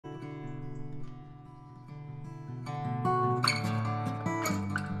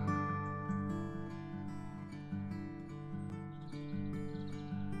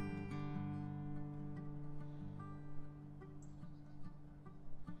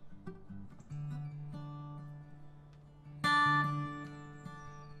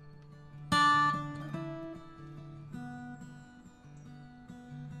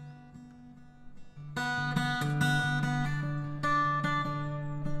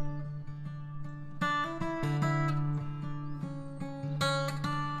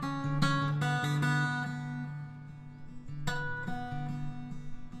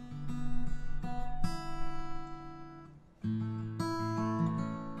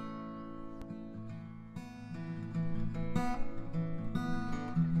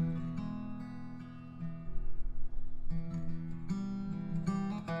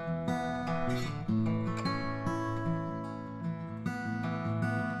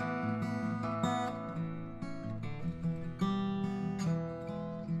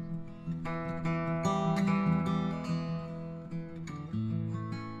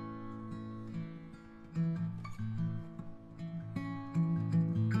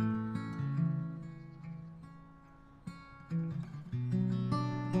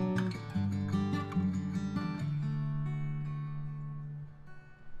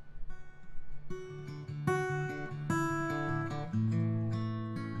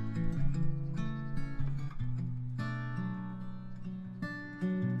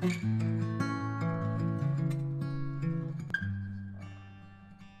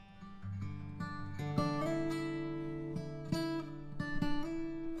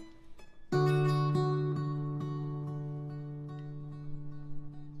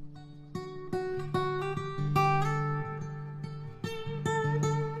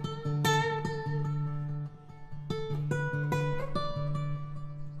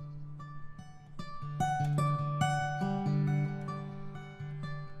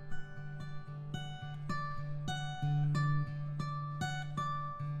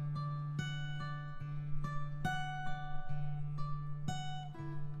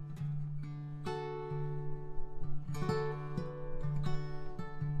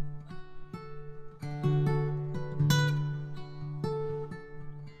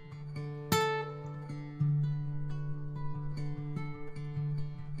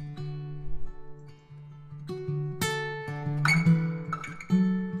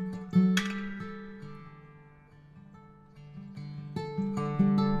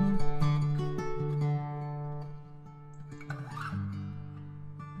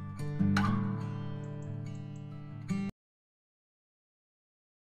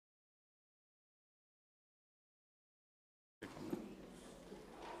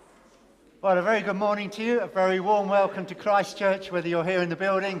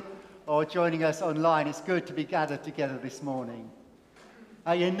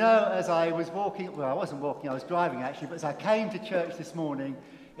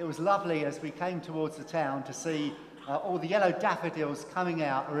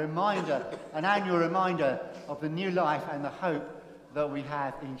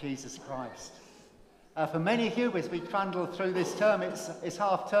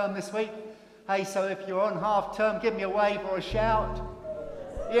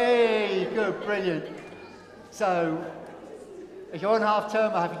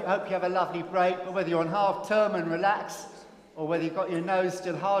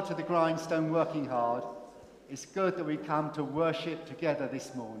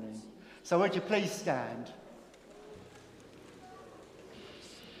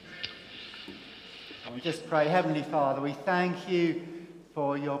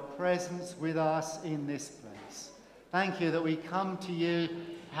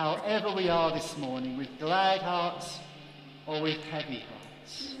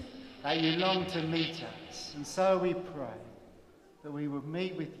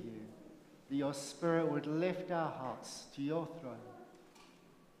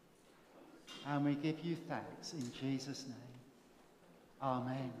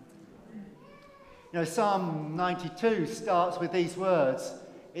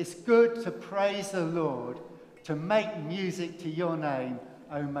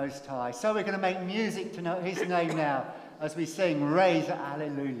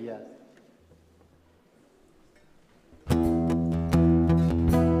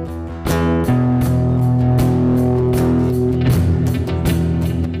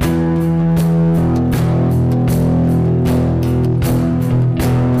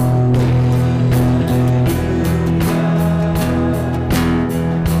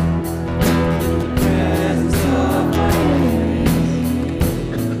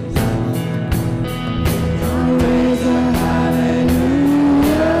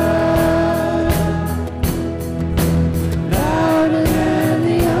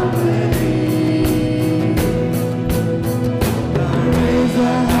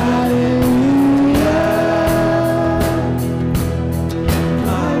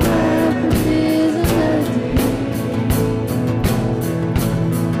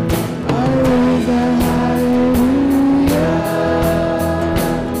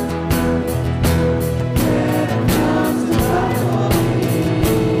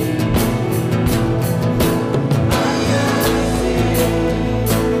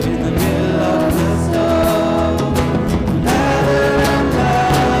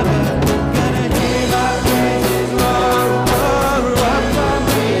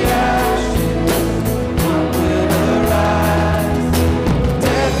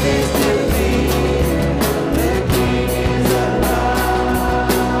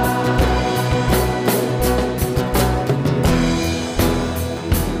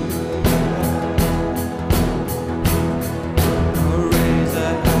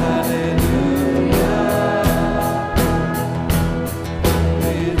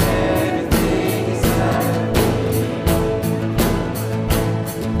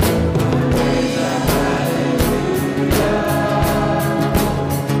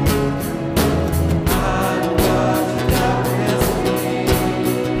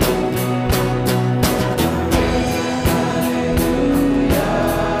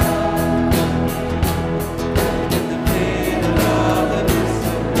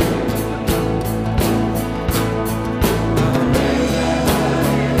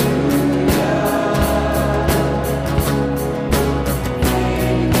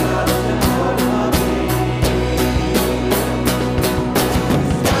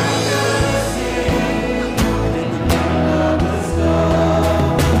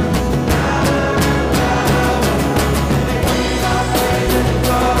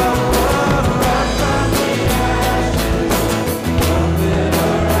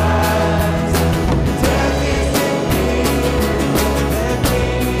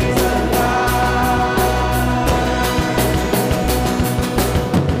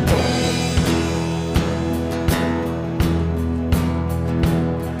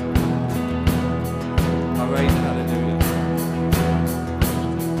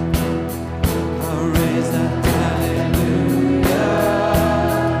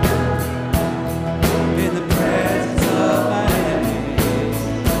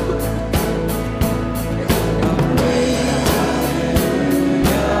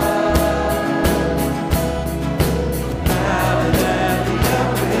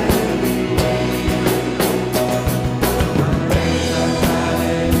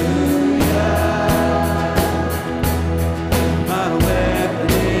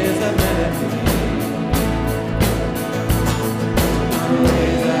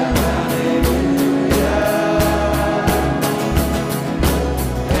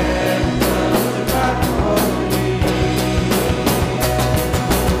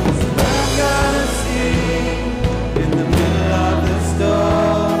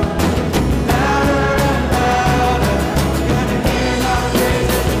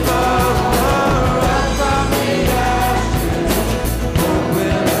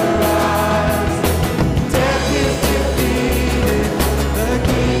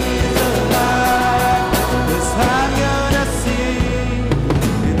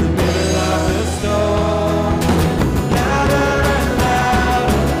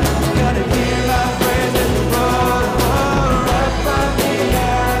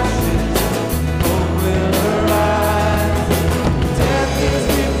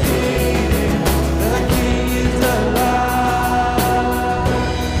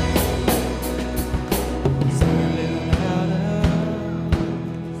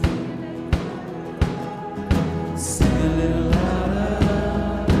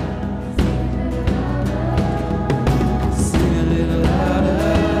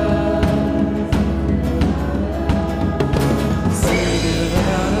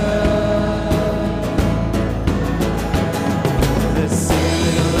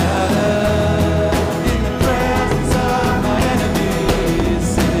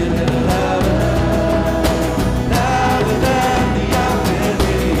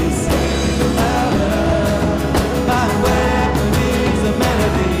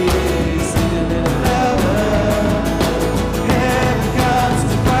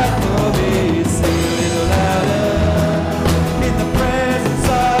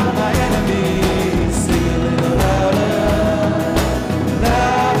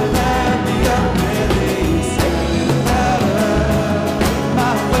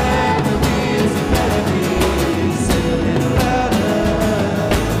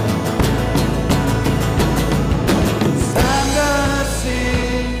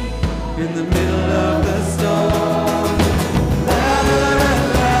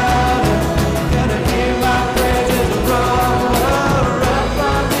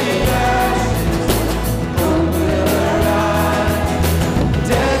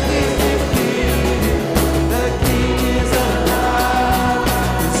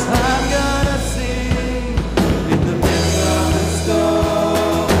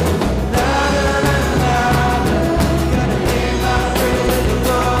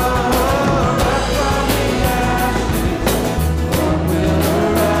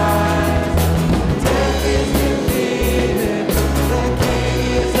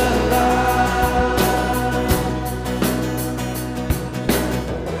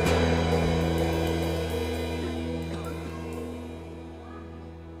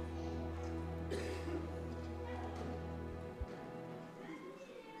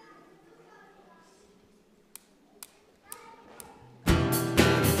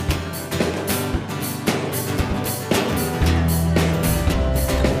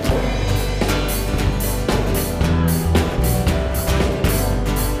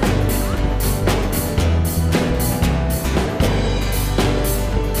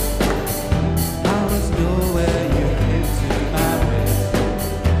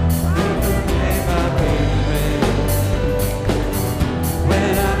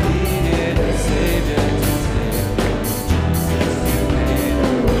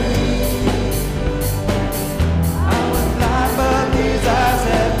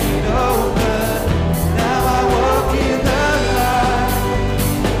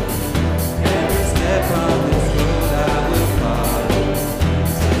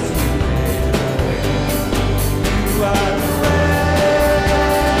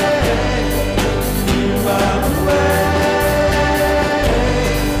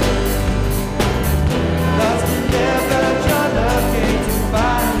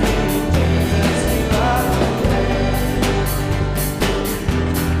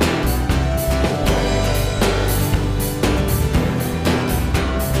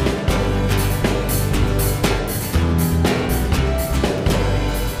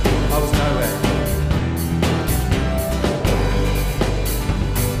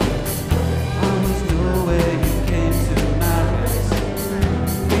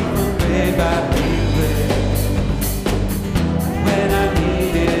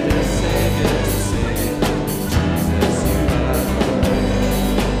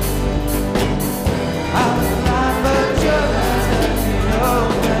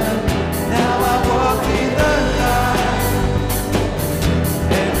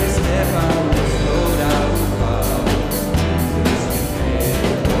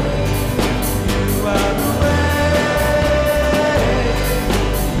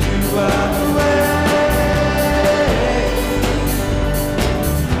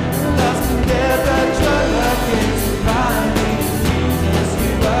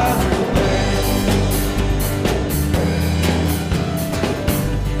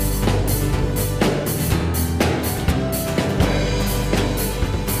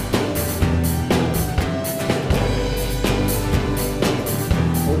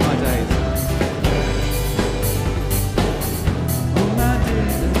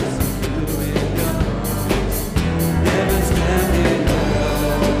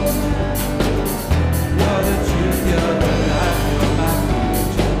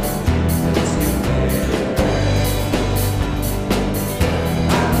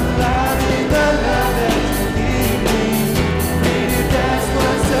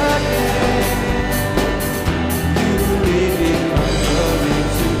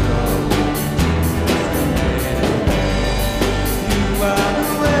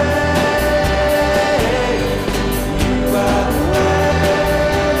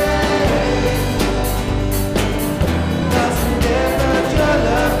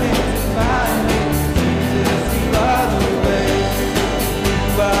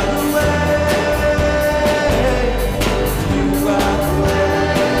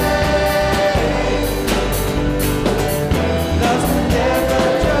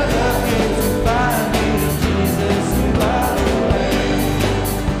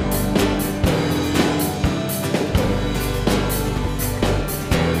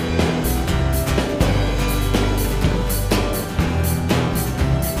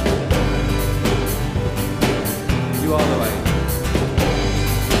you are the way.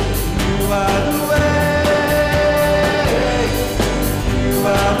 You are the way. You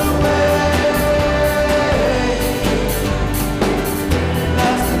are the way.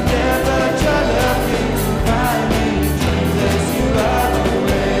 That's the depth you're looking to find me. Jesus, you are the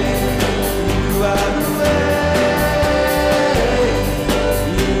way. You are the way.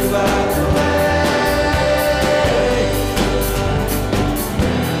 You are the way.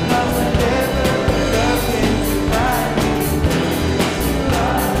 That's the depth you're looking to find me. You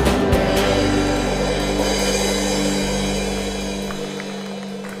are the way.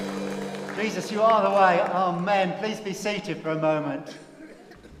 Jesus, you are the way. Amen. Please be seated for a moment.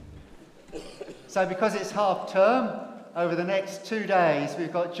 So because it's half term, over the next 2 days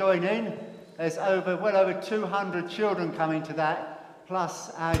we've got Join In. There's well over 200 children coming to that,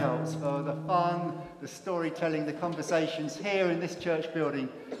 plus adults, for the fun, the storytelling, the conversations here in this church building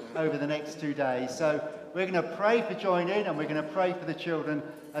over the next 2 days. So we're going to pray for Join In, and we're going to pray for the children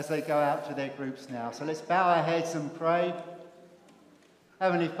as they go out to their groups now. So let's bow our heads and pray.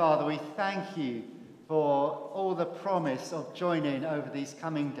 Heavenly Father, we thank you for all the promise of Join In over these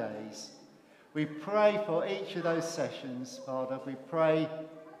coming days. We pray for each of those sessions, Father. We pray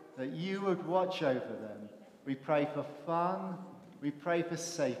that you would watch over them. We pray for fun. We pray for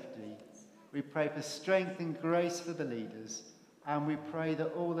safety. We pray for strength and grace for the leaders. And we pray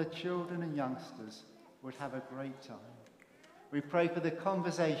that all the children and youngsters would have a great time. We pray for the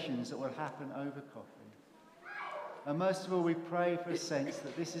conversations that will happen over coffee. And most of all, we pray for a sense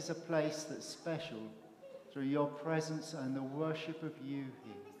that this is a place that's special through your presence and the worship of you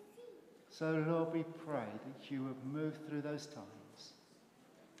here. So, Lord, we pray that you would move through those times.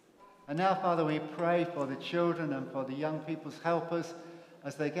 And now, Father, we pray for the children and for the young people's helpers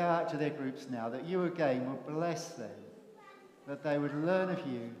as they go out to their groups now, that you again will bless them, that they would learn of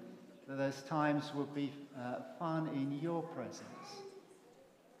you, that those times would be fun in your presence.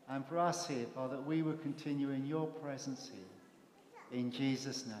 And for us here, Father, that we would continue in your presence here. In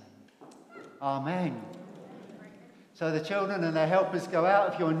Jesus' name. Amen. So the children and their helpers go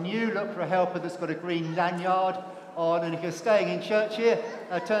out. If you're new, look for a helper that's got a green lanyard on. And if you're staying in church here,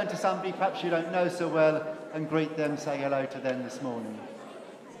 turn to somebody perhaps you don't know so well and greet them, say hello to them this morning.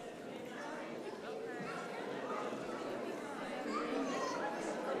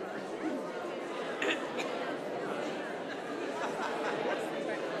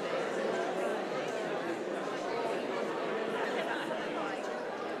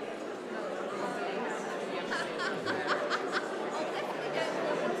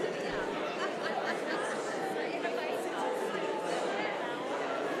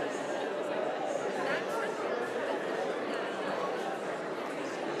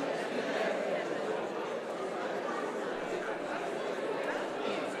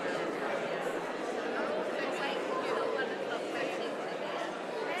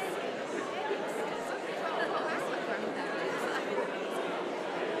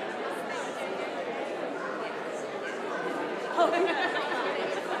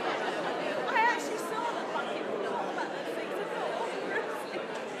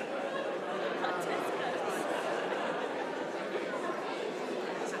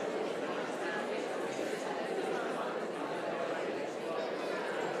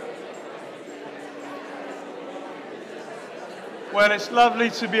 Well, it's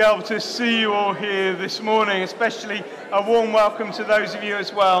lovely to be able to see you all here this morning, especially a warm welcome to those of you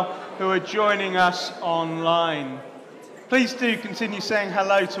as well who are joining us online. Please do continue saying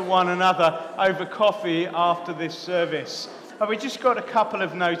hello to one another over coffee after this service. We've just got a couple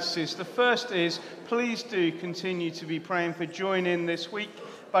of notices. The first is, please do continue to be praying for Join In this week,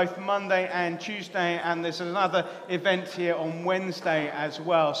 both Monday and Tuesday, and there's another event here on Wednesday as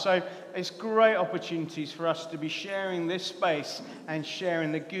well. So it's great opportunities for us to be sharing this space and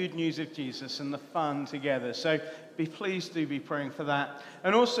sharing the good news of Jesus and the fun together. So please do be praying for that.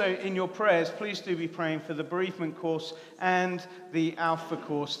 And also in your prayers, please do be praying for the bereavement course and the Alpha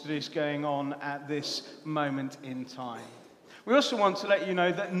course that is going on at this moment in time. We also want to let you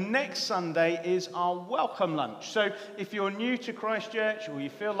know that next Sunday is our welcome lunch. So if you're new to Christchurch or you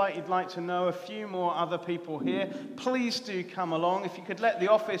feel like you'd like to know a few more other people here, please do come along. If you could let the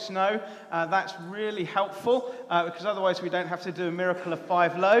office know, that's really helpful because otherwise we don't have to do a miracle of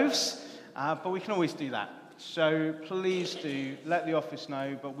 5 loaves, but we can always do that. So please do let the office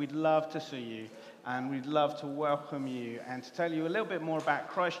know, but we'd love to see you. And we'd love to welcome you and to tell you a little bit more about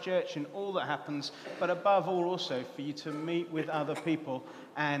Christchurch and all that happens, but above all also for you to meet with other people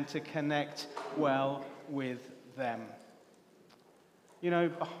and to connect well with them. You know,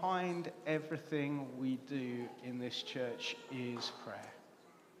 behind everything we do in this church is prayer.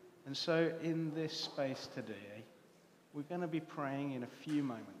 And so in this space today, we're going to be praying in a few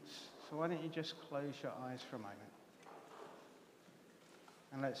moments. So why don't you just close your eyes for a moment?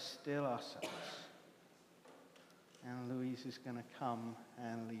 And let's still ourselves. And Louise is going to come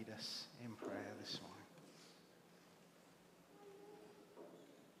and lead us in prayer this morning.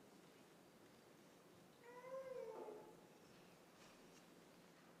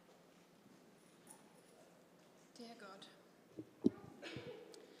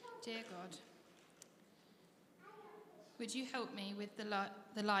 Dear God, would you help me with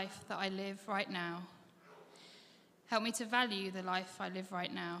the life that I live right now? Help me to value the life I live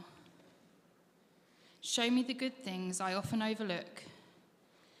right now. Show me the good things I often overlook,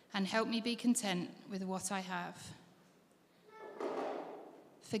 and help me be content with what I have.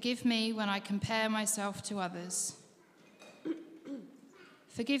 Forgive me when I compare myself to others.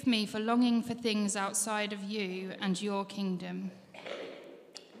 Forgive me for longing for things outside of you and your kingdom.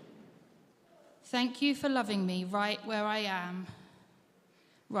 Thank you for loving me right where I am,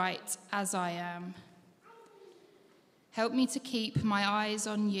 right as I am. Help me to keep my eyes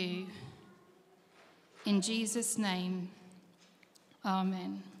on you. In Jesus' name,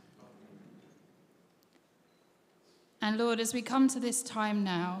 amen. And Lord, as we come to this time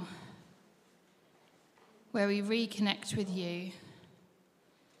now, where we reconnect with you,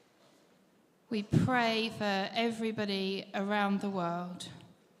 we pray for everybody around the world.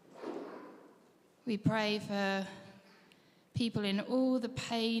 We pray for people in all the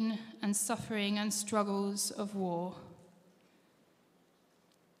pain and suffering and struggles of war.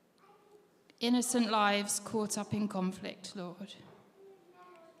 Innocent lives caught up in conflict, Lord.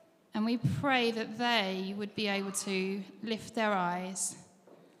 And we pray that they would be able to lift their eyes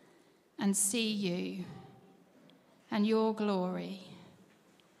and see you and your glory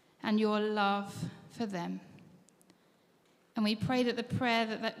and your love for them. And we pray that the prayer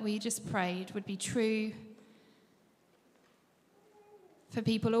that we just prayed would be true for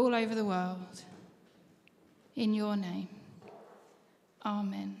people all over the world. In your name.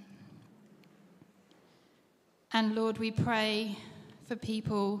 Amen. And Lord, we pray for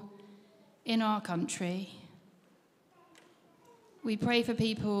people in our country. We pray for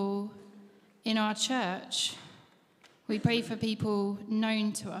people in our church. We pray for people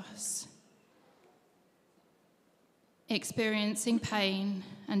known to us, experiencing pain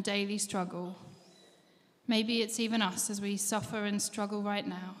and daily struggle. Maybe it's even us as we suffer and struggle right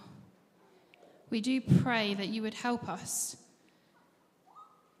now. We do pray that you would help us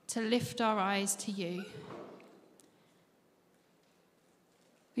to lift our eyes to you.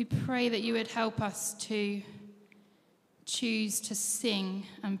 We pray that you would help us to choose to sing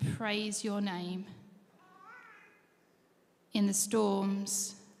and praise your name in the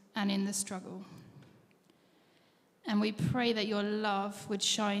storms and in the struggle. And we pray that your love would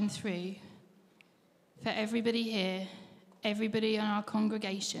shine through for everybody here, everybody in our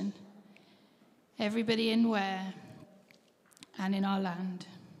congregation, everybody in Ware and in our land.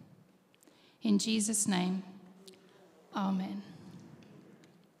 In Jesus' name, amen.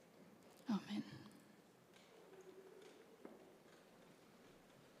 Amen.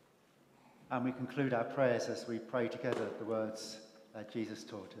 And we conclude our prayers as we pray together the words that Jesus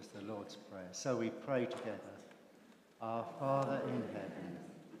taught us, the Lord's Prayer. So we pray together. Our Father in heaven,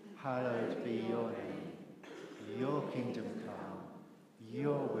 hallowed be your name. Your kingdom come,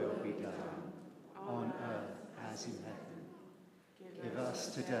 your will be done, on earth as in heaven. Give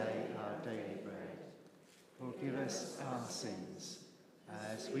us today our daily bread. Forgive us our sins,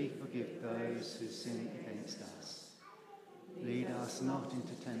 as we forgive those who sin against us. Lead us not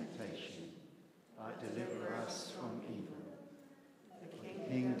into temptation, but deliver us from evil. The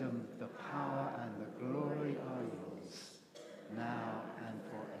kingdom, the power, and the glory are yours, now and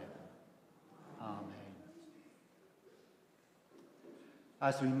forever. Amen.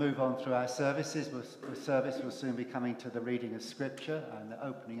 As we move on through our services, the service will soon be coming to the reading of Scripture and the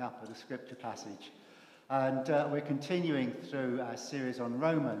opening up of the Scripture passage. And we're continuing through our series on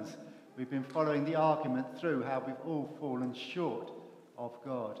Romans. We've been following the argument through how we've all fallen short of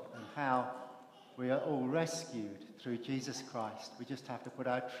God and how we are all rescued through Jesus Christ. We just have to put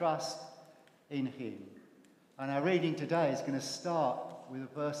our trust in him. And our reading today is going to start with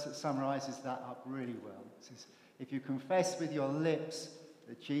a verse that summarizes that up really well. It says, if you confess with your lips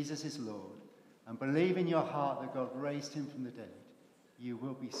that Jesus is Lord and believe in your heart that God raised him from the dead, you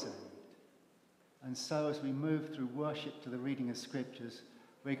will be saved. And so as we move through worship to the reading of Scriptures,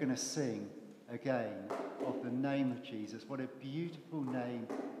 we're going to sing again of the name of Jesus. What a beautiful name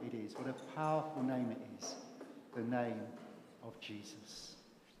it is. What a powerful name it is. The name of Jesus.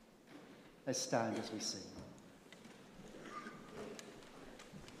 Let's stand as we sing.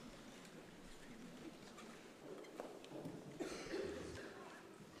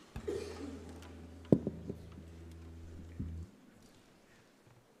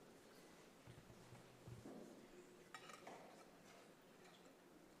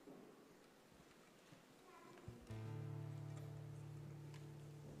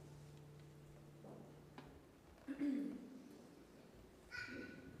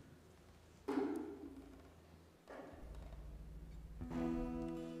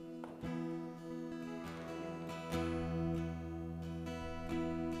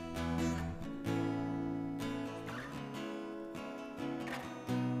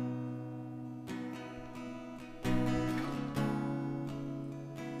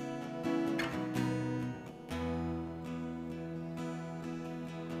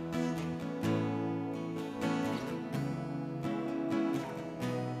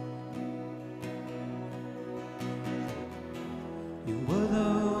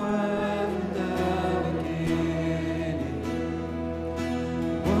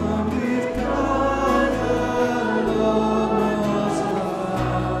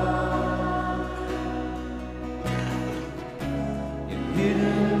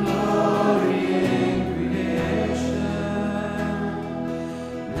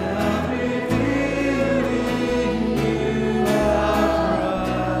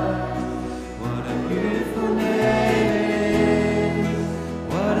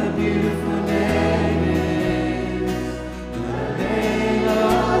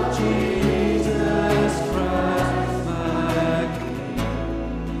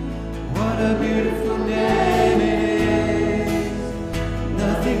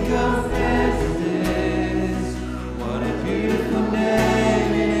 nothing compares to this. What a beautiful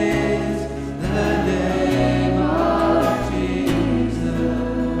name it is, the name of Jesus.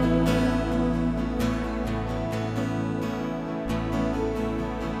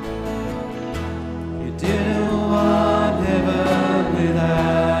 You didn't want heaven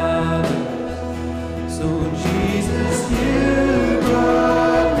without us, so Jesus, you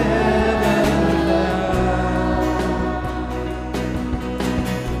brought heaven down.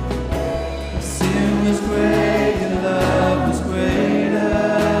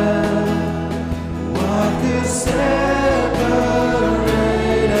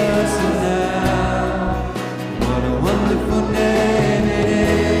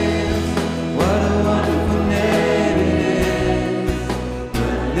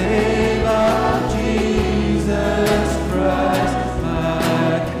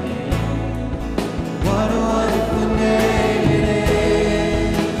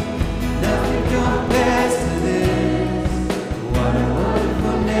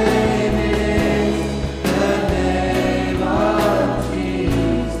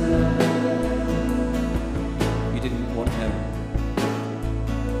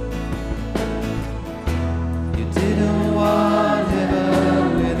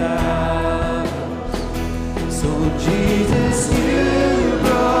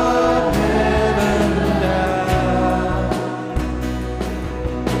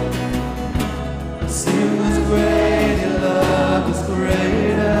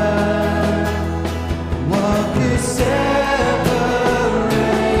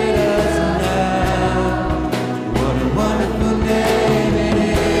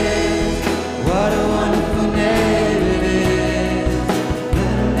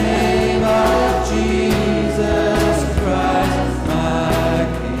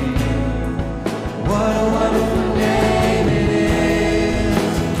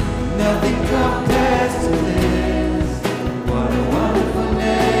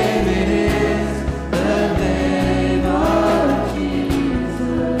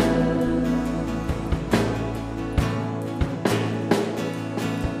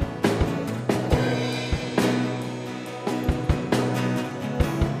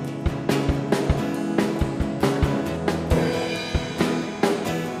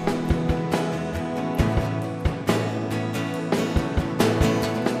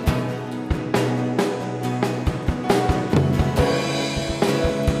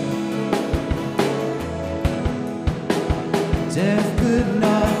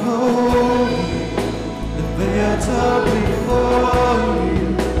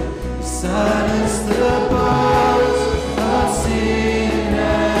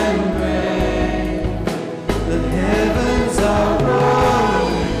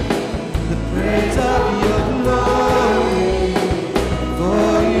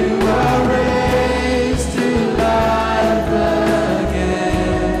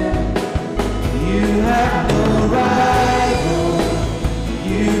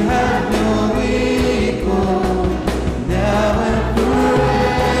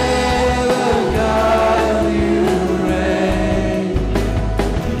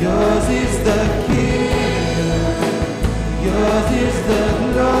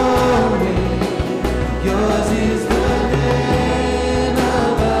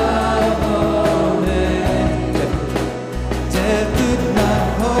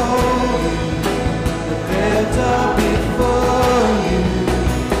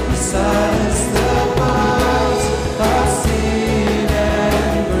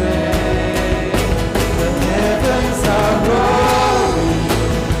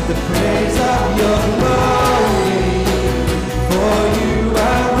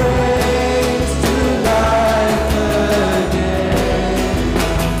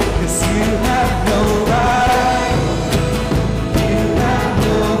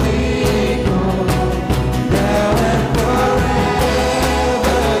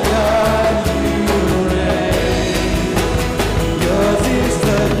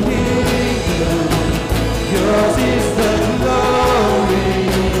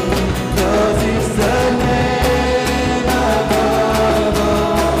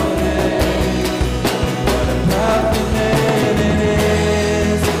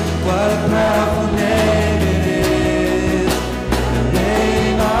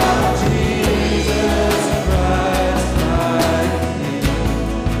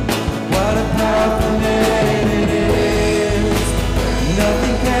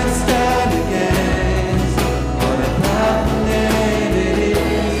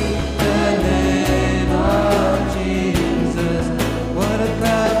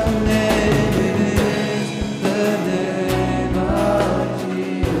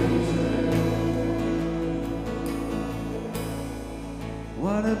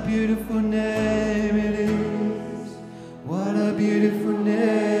 beautiful name it is. What a beautiful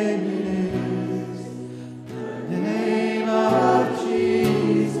name it is. The name of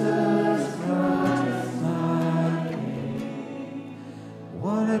Jesus Christ, my King.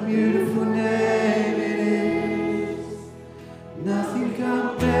 What a beautiful name it is. Nothing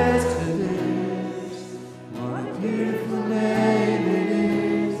compares to this. What a beautiful name it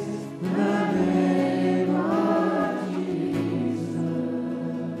is. The name of Jesus.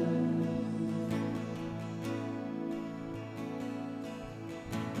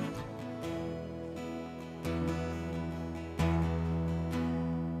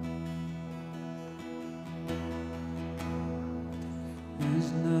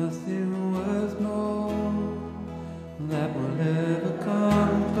 There's nothing worth more that will ever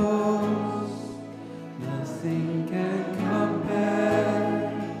come close. Nothing can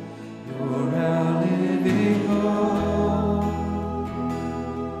compare. You're our living hope.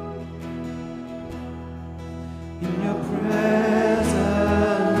 In your presence,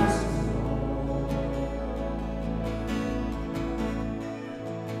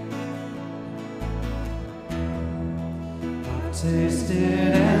 I've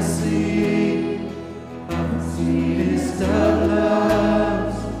tasted and seen of the sweetest of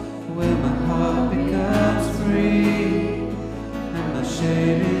loves, where my heart becomes free and my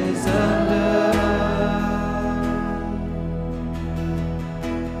shame is undone.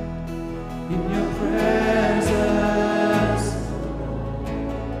 In your presence,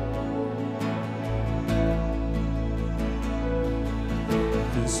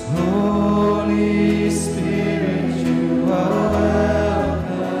 this Holy Spirit, you are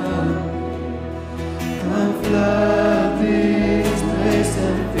welcome. Come flood this place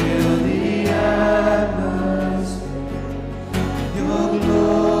and fill the atmosphere. Your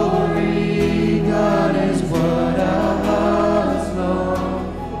glory, God, is what our hearts long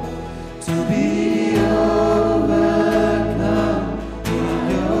for. To be overcome in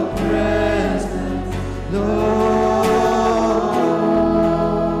your presence, Lord.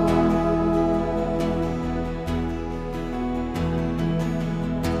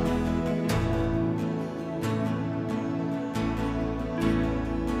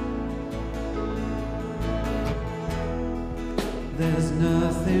 There's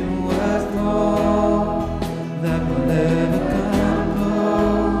nothing worth more that will ever come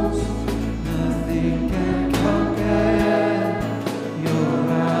close. Nothing can compare. You're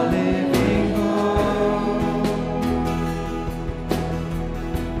our living hope.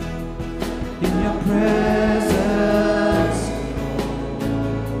 In your presence,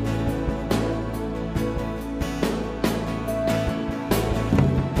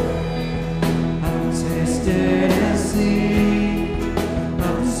 I've tasted and seen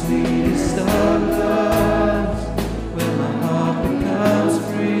of the sweetest of loves, where my heart becomes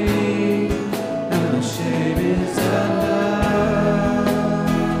free and my shame is undone.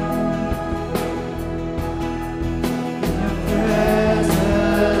 In your presence,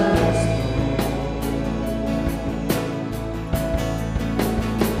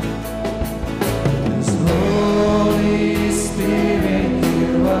 this Holy Spirit,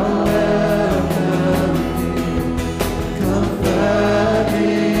 you are welcome here. Come flood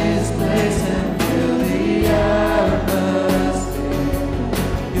this place and fill the atmosphere.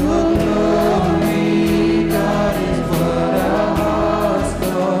 Your glory, God, is what our hearts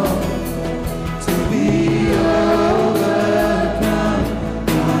long for. To be overcome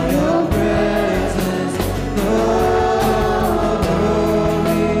by your presence, Lord.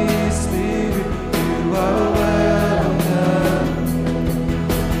 Holy Spirit, you are welcome.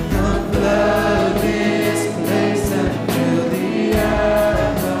 Come flood this place and fill the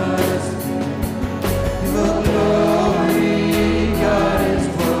atmosphere. Your glory, God, is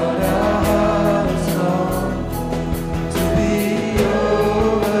what our hearts long for. To be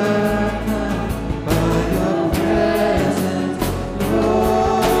overcome by your presence, Lord.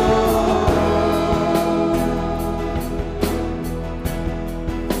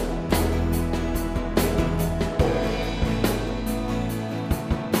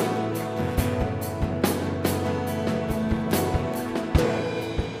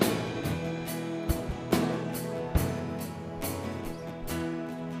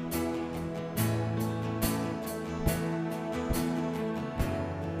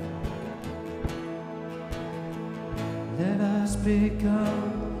 Let us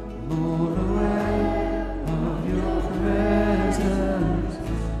become more aware of your presence.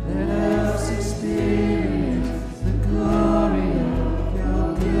 Let us experience the glory of your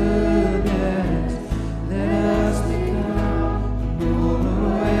goodness. Let us become more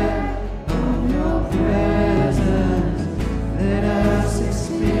aware of your presence. Let us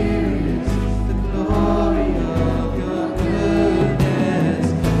experience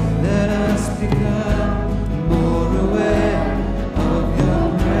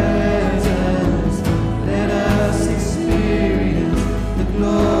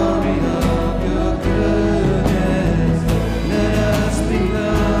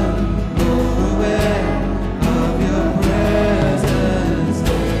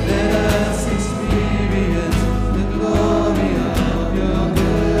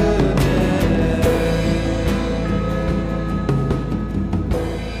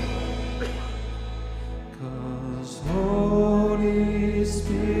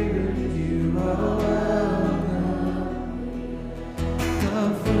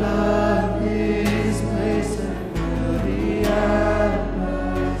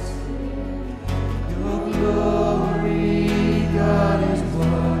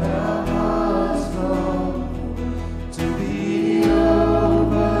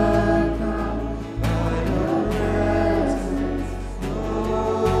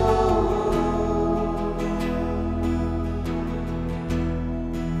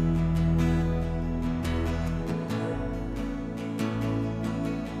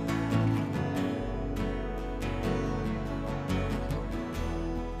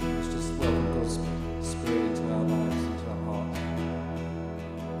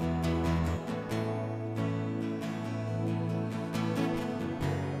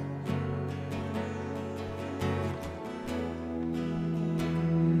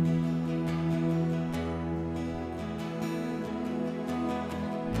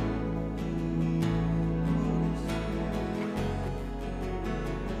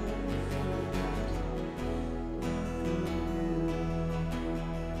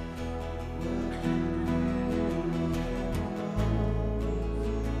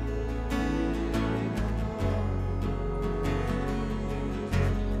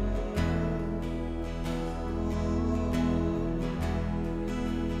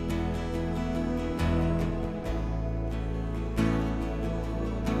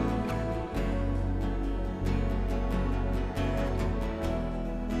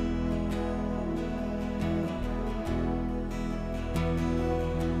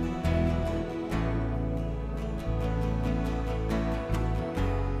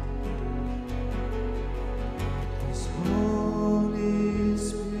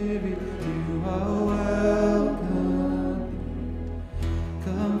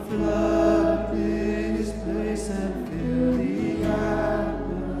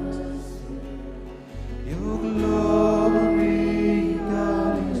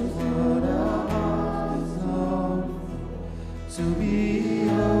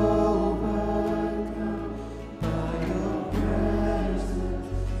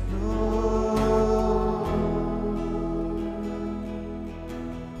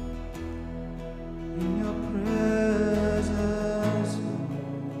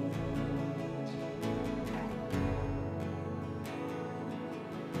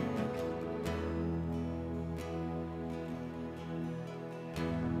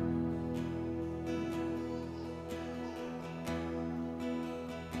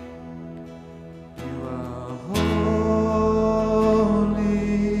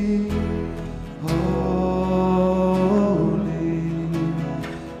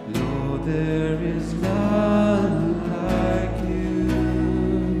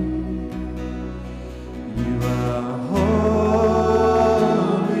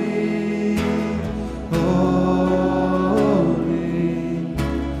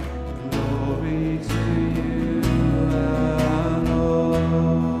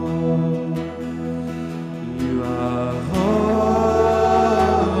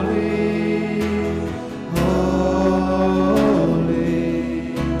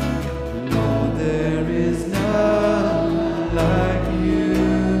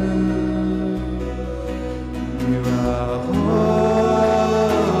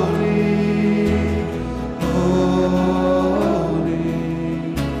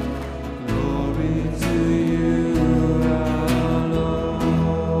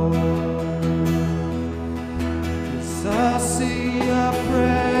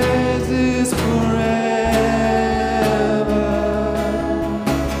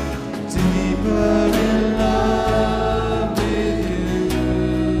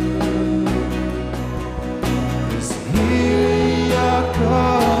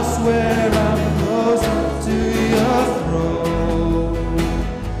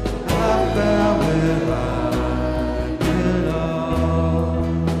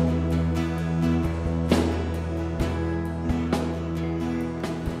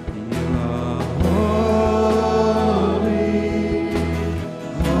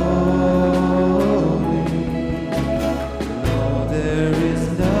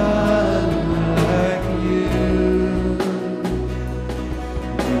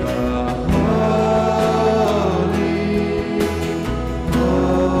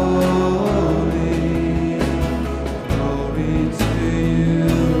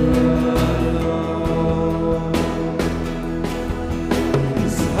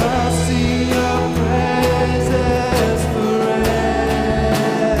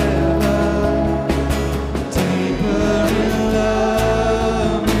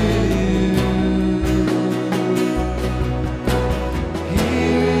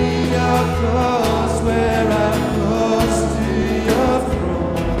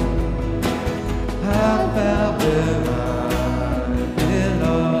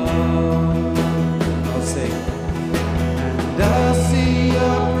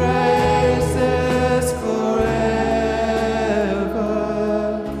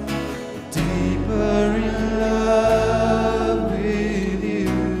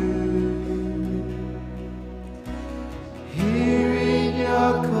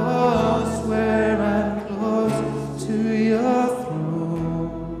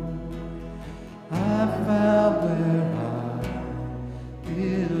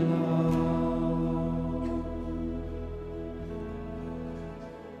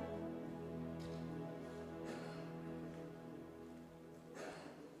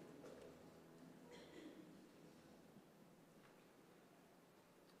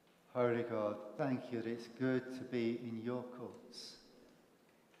Holy God, thank you that it's good to be in your courts,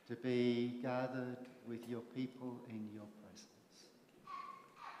 to be gathered with your people in your presence.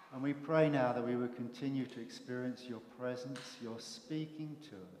 And we pray now that we will continue to experience your presence, your speaking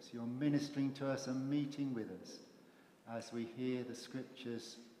to us, your ministering to us and meeting with us as we hear the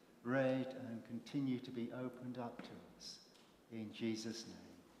scriptures read and continue to be opened up to us. In Jesus'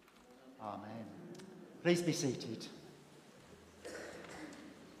 name, amen. Please be seated.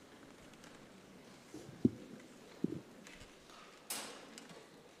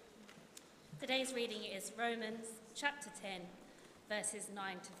 Today's reading is Romans chapter 10, verses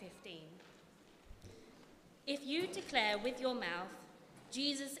 9 to 15. If you declare with your mouth,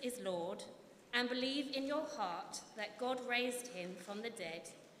 Jesus is Lord, and believe in your heart that God raised him from the dead,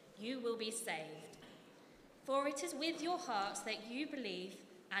 you will be saved. For it is with your heart that you believe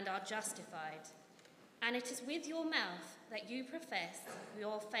and are justified, and it is with your mouth that you profess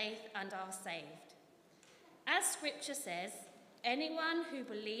your faith and are saved. As Scripture says, anyone who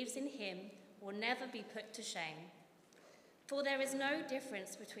believes in him will never be put to shame. For there is no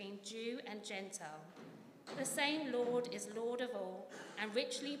difference between Jew and Gentile. The same Lord is Lord of all, and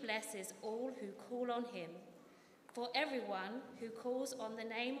richly blesses all who call on him. For everyone who calls on the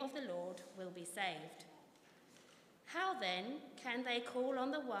name of the Lord will be saved. How then can they call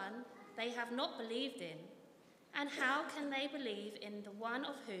on the one they have not believed in? And how can they believe in the one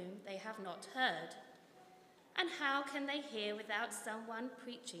of whom they have not heard? And how can they hear without someone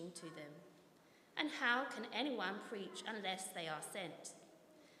preaching to them? And how can anyone preach unless they are sent?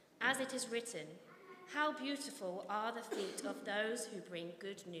 As it is written, how beautiful are the feet of those who bring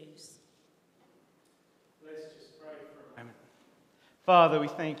good news. Let's just pray for a moment. Father, we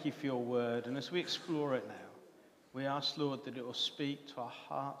thank you for your word, and as we explore it now, we ask, Lord, that it will speak to our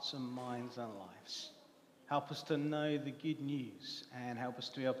hearts and minds and lives. Help us to know the good news and help us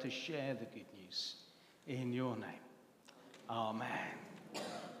to be able to share the good news in your name. Amen.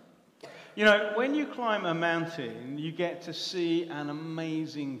 You know, when you climb a mountain, you get to see an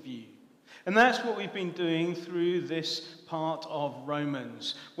amazing view. And that's what we've been doing through this part of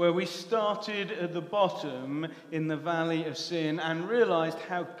Romans, where we started at the bottom in the valley of sin and realized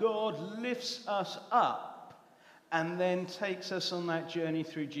how God lifts us up and then takes us on that journey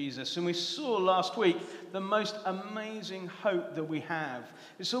through Jesus. And we saw last week the most amazing hope that we have.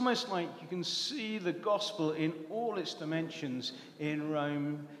 It's almost like you can see the gospel in all its dimensions in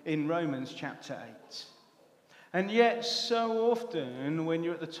Romans chapter 8. And yet, so often, when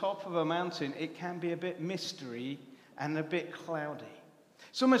you're at the top of a mountain, it can be a bit mystery and a bit cloudy.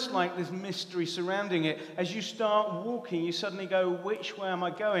 It's almost like there's mystery surrounding it. As you start walking, you suddenly go, which way am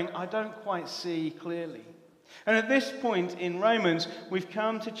I going? I don't quite see clearly. And at this point in Romans, we've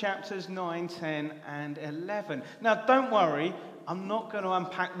come to chapters 9, 10, and 11. Now, don't worry, I'm not going to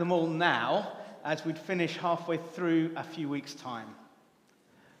unpack them all now, as we'd finish halfway through a few weeks' time.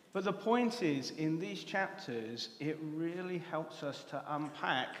 But the point is, in these chapters, it really helps us to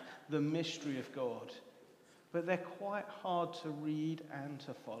unpack the mystery of God. But they're quite hard to read and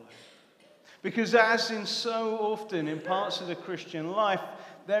to follow. Because as in so often in parts of the Christian life,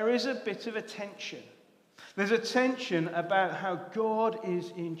 there is a bit of a tension. There's a tension about how God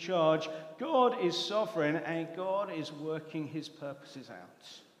is in charge, God is sovereign, and God is working his purposes out.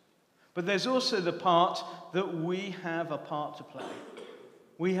 But there's also the part that we have a part to play.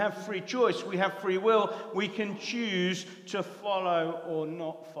 We have free choice, we have free will, we can choose to follow or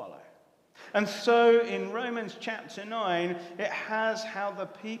not follow. And so in Romans chapter 9, it has how the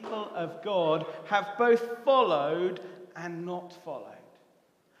people of God have both followed and not followed.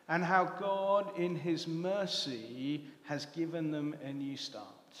 And how God, in his mercy, has given them a new start.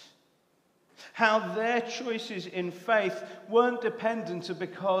 How their choices in faith weren't dependent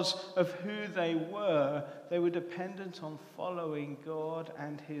because of who they were dependent on following God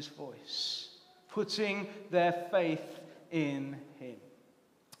and his voice, putting their faith in him.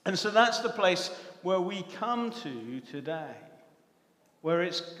 And so that's the place where we come to today, where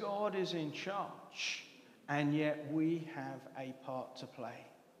it's God is in charge, and yet we have a part to play.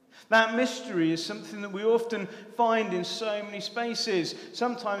 That mystery is something that we often find in so many spaces.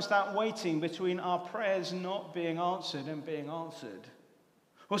 Sometimes that waiting between our prayers not being answered and being answered.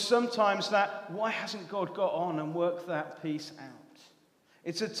 Or sometimes that, why hasn't God got on and worked that piece out?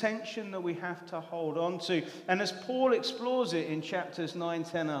 It's a tension that we have to hold on to. And as Paul explores it in chapters 9,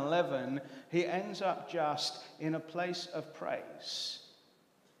 10, and 11, he ends up just in a place of praise.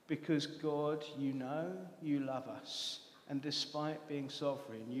 Because God, you know, you love us. And despite being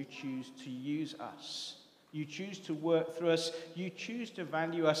sovereign, you choose to use us. You choose to work through us. You choose to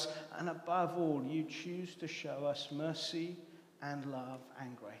value us. And above all, you choose to show us mercy and love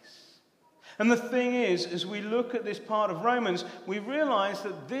and grace. And the thing is, as we look at this part of Romans, we realize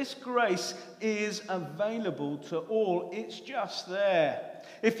that this grace is available to all. It's just there.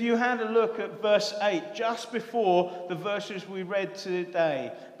 If you had a look at verse 8, just before the verses we read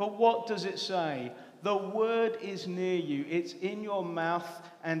today, but what does it say? The word is near you. It's in your mouth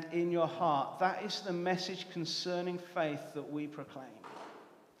and in your heart. That is the message concerning faith that we proclaim.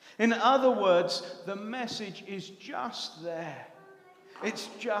 In other words, the message is just there. It's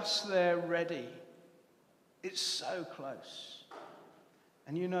just there ready. It's so close.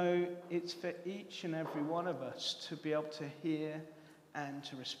 And you know, it's for each and every one of us to be able to hear and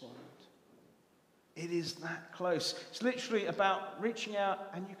to respond. It is that close. It's literally about reaching out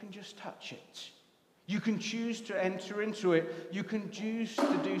and you can just touch it. You can choose to enter into it. You can choose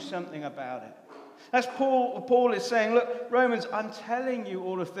to do something about it. As Paul is saying, look, Romans, I'm telling you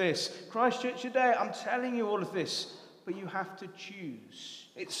all of this. Christchurch today, I'm telling you all of this. But you have to choose.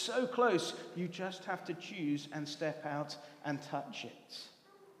 It's so close, you just have to choose and step out and touch it.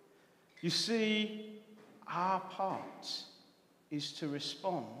 You see, our part is to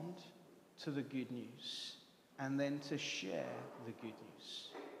respond to the good news and then to share the good news.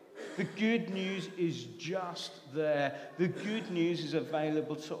 The good news is just there. The good news is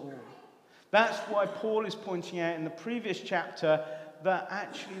available to all. That's why Paul is pointing out in the previous chapter that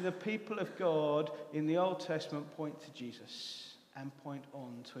actually the people of God in the Old Testament point to Jesus and point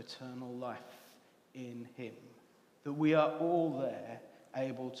on to eternal life in him. That we are all there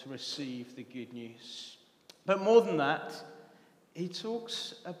able to receive the good news. But more than that, he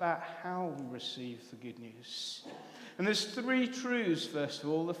talks about how we receive the good news. And there's three truths, first of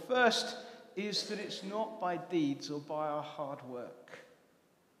all. The first is that it's not by deeds or by our hard work.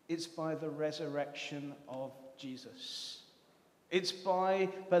 It's by the resurrection of Jesus. It's by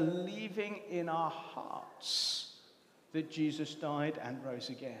believing in our hearts that Jesus died and rose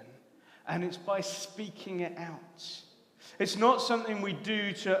again. And it's by speaking it out. It's not something we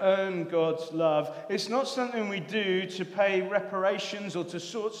do to earn God's love. It's not something we do to pay reparations or to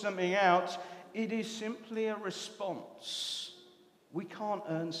sort something out. It is simply a response. We can't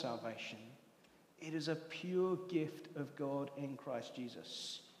earn salvation. It is a pure gift of God in Christ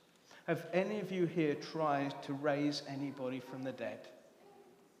Jesus. Have any of you here tried to raise anybody from the dead?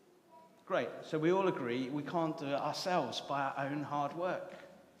 Great. So we all agree we can't do it ourselves by our own hard work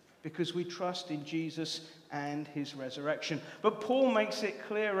because we trust in Jesus and his resurrection. But Paul makes it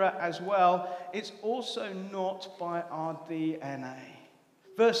clearer as well. It's also not by our DNA.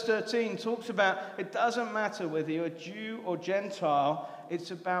 Verse 13 talks about it doesn't matter whether you're Jew or Gentile.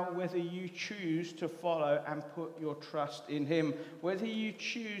 It's about whether you choose to follow and put your trust in him. Whether you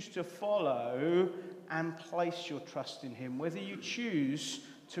choose to follow and place your trust in him. Whether you choose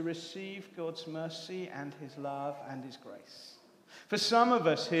to receive God's mercy and his love and his grace. For some of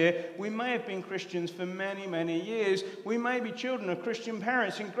us here, we may have been Christians for many, many years. We may be children of Christian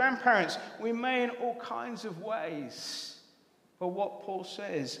parents and grandparents. We may in all kinds of ways. But what Paul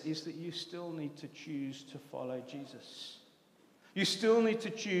says is that you still need to choose to follow Jesus. You still need to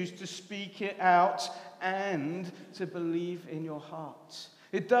choose to speak it out and to believe in your heart.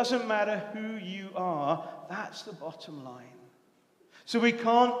 It doesn't matter who you are. That's the bottom line. So we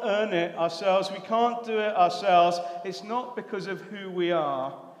can't earn it ourselves. We can't do it ourselves. It's not because of who we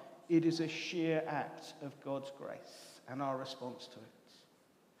are. It is a sheer act of God's grace and our response to it.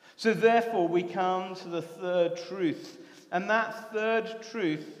 So therefore, we come to the third truth. And that third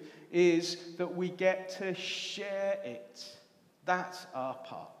truth is that we get to share it. That's our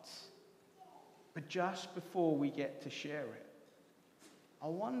part. But just before we get to share it, I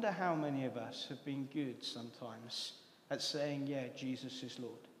wonder how many of us have been good sometimes at saying, yeah, Jesus is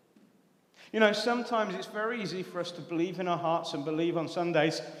Lord. You know, sometimes it's very easy for us to believe in our hearts and believe on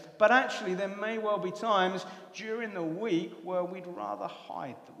Sundays, but actually there may well be times during the week where we'd rather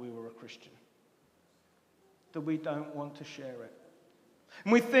hide that we were a Christian, that we don't want to share it.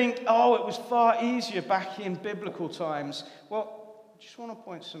 And we think, oh, it was far easier back in biblical times. Well, I just want to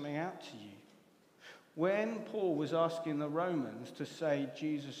point something out to you. When Paul was asking the Romans to say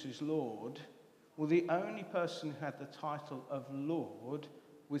Jesus is Lord, well, the only person who had the title of Lord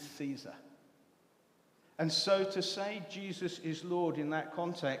was Caesar. And so to say Jesus is Lord in that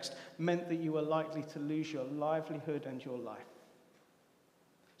context meant that you were likely to lose your livelihood and your life.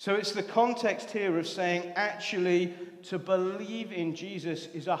 So it's the context here of saying actually to believe in Jesus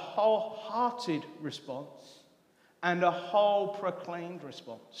is a wholehearted response and a whole proclaimed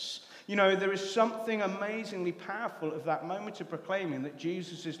response. You know, there is something amazingly powerful of that moment of proclaiming that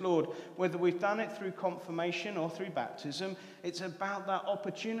Jesus is Lord. Whether we've done it through confirmation or through baptism, it's about that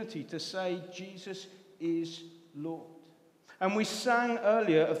opportunity to say Jesus is Lord. And we sang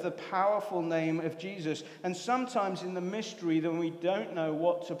earlier of the powerful name of Jesus. And sometimes in the mystery, when we don't know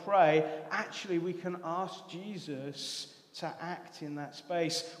what to pray, actually we can ask Jesus to act in that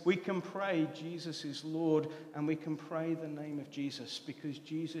space. We can pray Jesus is Lord, and we can pray the name of Jesus, because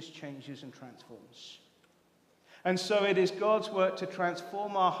Jesus changes and transforms. And so it is God's work to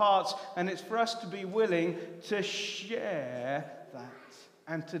transform our hearts, and it's for us to be willing to share that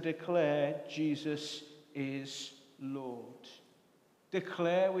and to declare Jesus is Lord.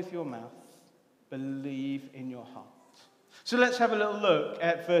 Declare with your mouth, believe in your heart. So let's have a little look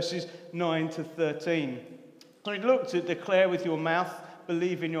at verses 9 to 13. So we looked at declare with your mouth,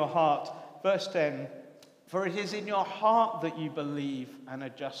 believe in your heart. Verse 10, for it is in your heart that you believe and are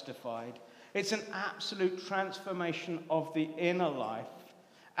justified. It's an absolute transformation of the inner life.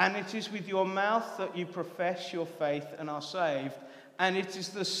 And it is with your mouth that you profess your faith and are saved. And it is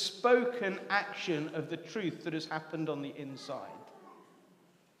the spoken action of the truth that has happened on the inside.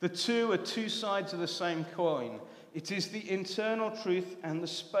 The two are two sides of the same coin. It is the internal truth and the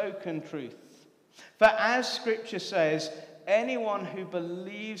spoken truth. For as Scripture says, anyone who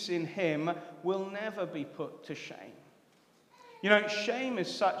believes in him will never be put to shame. You know, shame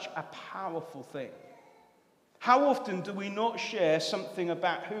is such a powerful thing. How often do we not share something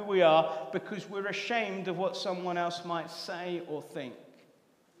about who we are because we're ashamed of what someone else might say or think?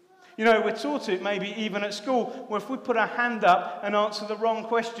 You know, we're taught it maybe even at school, where if we put our hand up and answer the wrong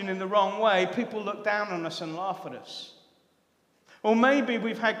question in the wrong way, people look down on us and laugh at us. Or maybe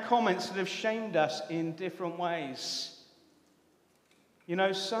we've had comments that have shamed us in different ways. You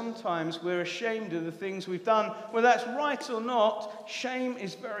know, sometimes we're ashamed of the things we've done. Whether that's right or not, shame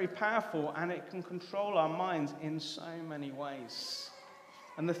is very powerful, and it can control our minds in so many ways.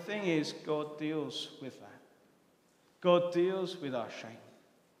 And the thing is, God deals with that. God deals with our shame.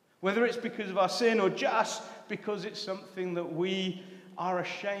 Whether it's because of our sin or just because it's something that we are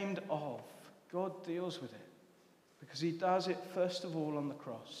ashamed of, God deals with it. Because he does it, first of all, on the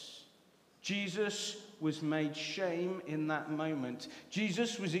cross. Jesus was made shame in that moment.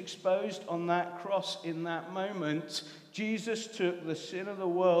 Jesus was exposed on that cross in that moment. Jesus took the sin of the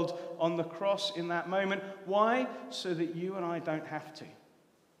world on the cross in that moment. Why? So that you and I don't have to.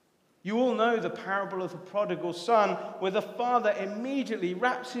 You all know the parable of the prodigal son, where the father immediately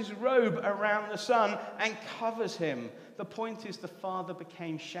wraps his robe around the son and covers him. The point is, the father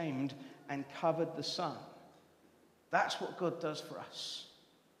became shamed and covered the son. That's what God does for us.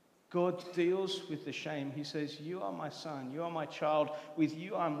 God deals with the shame. He says, you are my son, you are my child. With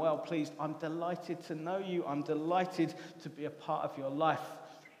you I'm well pleased. I'm delighted to know you. I'm delighted to be a part of your life.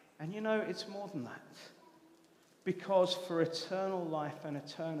 And you know, it's more than that. Because for eternal life and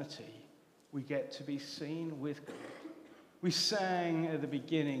eternity, we get to be seen with God. We sang at the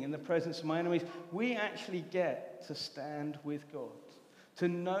beginning, in the presence of my enemies, we actually get to stand with God, to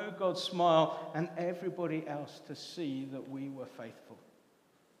know God's smile, and everybody else to see that we were faithful.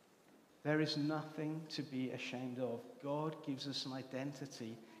 There is nothing to be ashamed of. God gives us an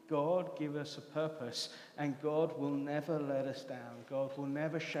identity. God gives us a purpose, and God will never let us down. God will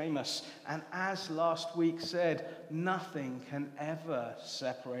never shame us. And as last week said, nothing can ever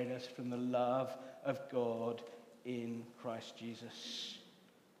separate us from the love of God in Christ Jesus.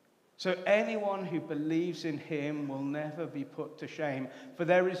 So anyone who believes in him will never be put to shame, for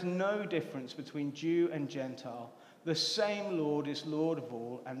there is no difference between Jew and Gentile. The same Lord is Lord of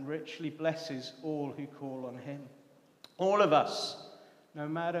all and richly blesses all who call on him. All of us, no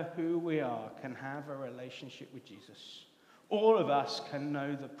matter who we are, can have a relationship with Jesus. All of us can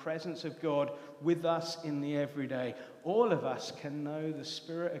know the presence of God with us in the everyday. All of us can know the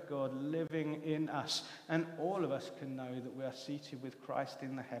Spirit of God living in us. And all of us can know that we are seated with Christ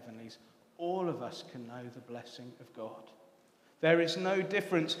in the heavenlies. All of us can know the blessing of God. There is no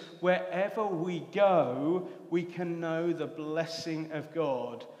difference. Wherever we go, we can know the blessing of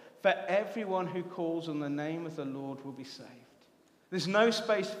God. For everyone who calls on the name of the Lord will be saved. There's no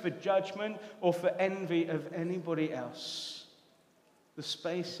space for judgment or for envy of anybody else. The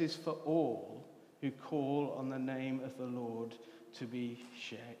space is for all who call on the name of the Lord to be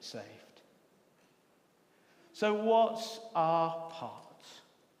saved. So what's our part?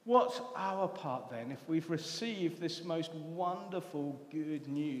 What's our part then if we've received this most wonderful good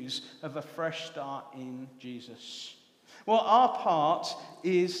news of a fresh start in Jesus? Well, our part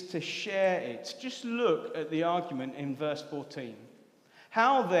is to share it. Just look at the argument in verse 14.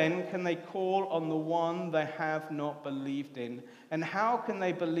 How then can they call on the one they have not believed in? And how can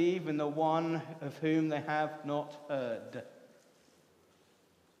they believe in the one of whom they have not heard?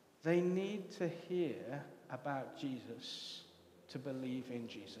 They need to hear about Jesus to believe in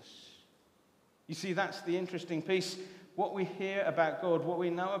Jesus. You see, that's the interesting piece. What we hear about God, what we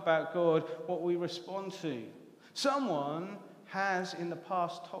know about God, what we respond to. Someone has in the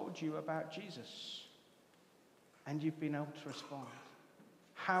past told you about Jesus, and you've been able to respond.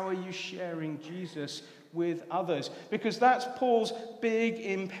 How are you sharing Jesus with others? Because that's Paul's big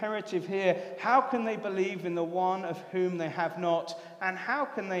imperative here. How can they believe in the one of whom they have not? And how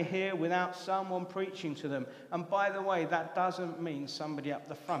can they hear without someone preaching to them? And by the way, that doesn't mean somebody up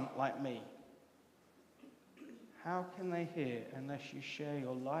the front like me. How can they hear unless you share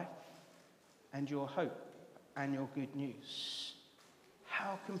your life and your hope and your good news?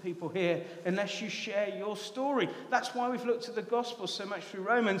 How can people hear unless you share your story? That's why we've looked at the gospel so much through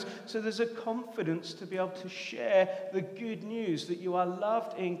Romans. So there's a confidence to be able to share the good news that you are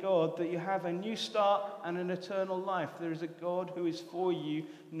loved in God, that you have a new start and an eternal life. There is a God who is for you,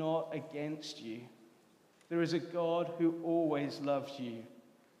 not against you. There is a God who always loves you.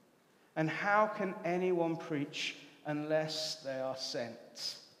 And how can anyone preach unless they are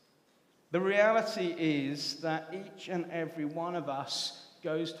sent? The reality is that each and every one of us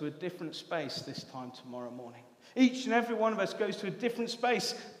goes to a different space this time tomorrow morning. Each and every one of us goes to a different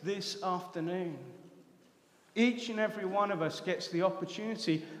space this afternoon. Each and every one of us gets the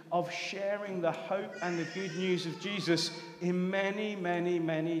opportunity of sharing the hope and the good news of Jesus in many, many,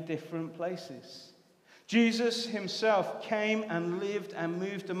 many different places. Jesus himself came and lived and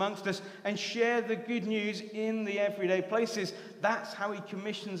moved amongst us and shared the good news in the everyday places. That's how he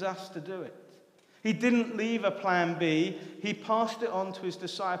commissions us to do it. He didn't leave a plan B. He passed it on to his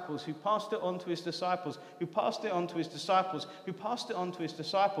disciples, who passed it on to his disciples, who passed it on to his disciples, who passed it on to his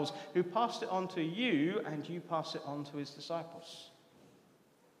disciples, who passed it on to you, and you pass it on to his disciples.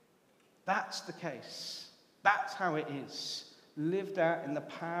 That's the case. That's how it is. Lived out in the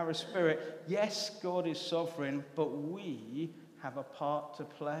power of Spirit. Yes, God is sovereign, but we have a part to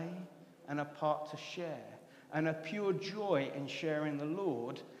play and a part to share, and a pure joy in sharing the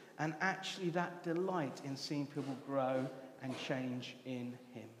Lord, and actually that delight in seeing people grow and change in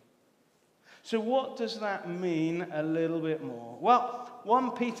him. So what does that mean a little bit more? Well,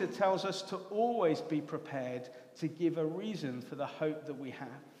 1 Peter tells us to always be prepared to give a reason for the hope that we have.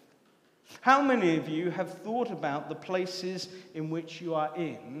 How many of you have thought about the places in which you are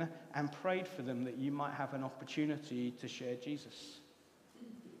in and prayed for them that you might have an opportunity to share Jesus?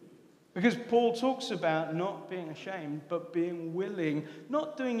 Because Paul talks about not being ashamed, but being willing,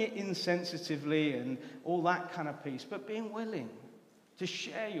 not doing it insensitively and all that kind of piece, but being willing to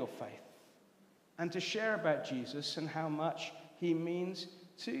share your faith and to share about Jesus and how much he means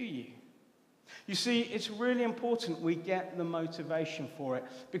to you. You see, it's really important we get the motivation for it,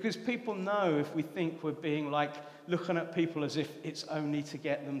 because people know if we think we're being like looking at people as if it's only to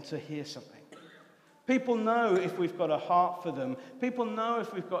get them to hear something. People know if we've got a heart for them. People know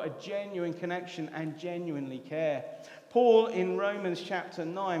if we've got a genuine connection and genuinely care. Paul in Romans chapter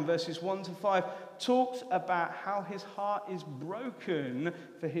 9 verses 1 to 5 talks about how his heart is broken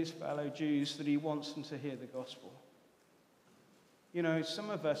for his fellow Jews, that he wants them to hear the gospel. You know, some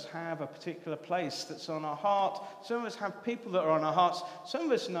of us have a particular place that's on our heart. Some of us have people that are on our hearts. Some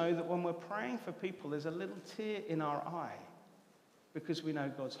of us know that when we're praying for people, there's a little tear in our eye because we know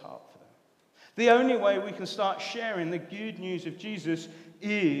God's heart for them. The only way we can start sharing the good news of Jesus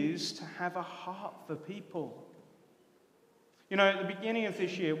is to have a heart for people. You know, at the beginning of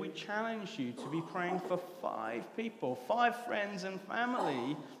this year, we challenged you to be praying for 5 people, 5 friends and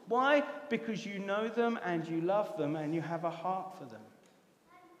family. Why? Because you know them and you love them and you have a heart for them.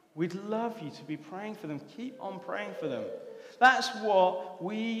 We'd love you to be praying for them. Keep on praying for them. That's what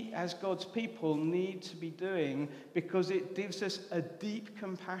we as God's people need to be doing, because it gives us a deep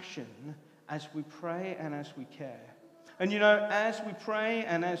compassion as we pray and as we care. And you know, as we pray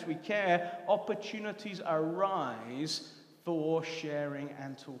and as we care, opportunities arise for sharing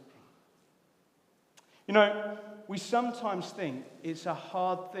and talking. You know, we sometimes think it's a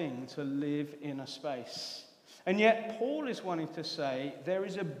hard thing to live in a space. And yet Paul is wanting to say there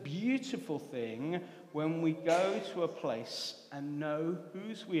is a beautiful thing when we go to a place and know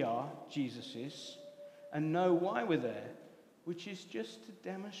whose we are, Jesus is, and know why we're there, which is just to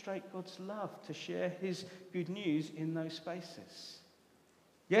demonstrate God's love, to share his good news in those spaces.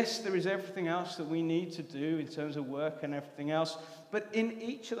 Yes, there is everything else that we need to do in terms of work and everything else, but in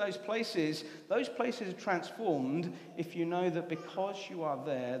each of those places are transformed if you know that because you are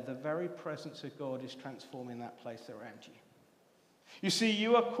there, the very presence of God is transforming that place around you. You see,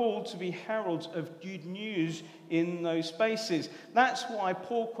 you are called to be heralds of good news in those spaces. That's why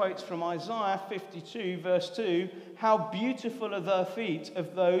Paul quotes from Isaiah 52, verse 2, "How beautiful are the feet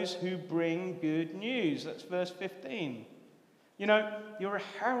of those who bring good news." That's verse 15. You know, you're a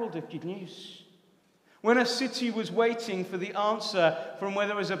herald of good news. When a city was waiting for the answer from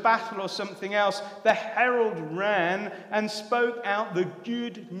whether it was a battle or something else, the herald ran and spoke out the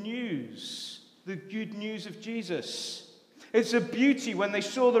good news of Jesus. It's a beauty when they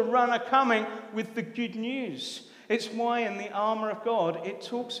saw the runner coming with the good news. It's why in the armor of God it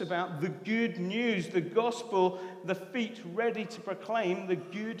talks about the good news, the gospel, the feet ready to proclaim the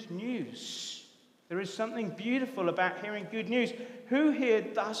good news. There is something beautiful about hearing good news. Who here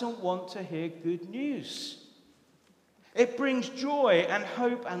doesn't want to hear good news? It brings joy and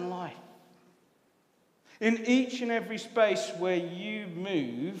hope and life. In each and every space where you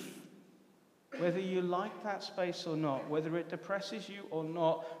move, whether you like that space or not, whether it depresses you or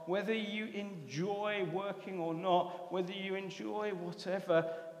not, whether you enjoy working or not, whether you enjoy whatever,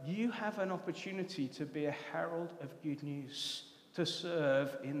 you have an opportunity to be a herald of good news, to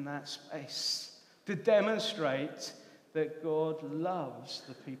serve in that space, to demonstrate that God loves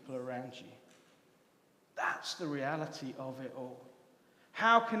the people around you. That's the reality of it all.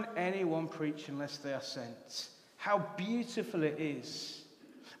 How can anyone preach unless they are sent? How beautiful it is.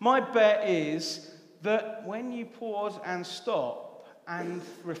 My bet is that when you pause and stop and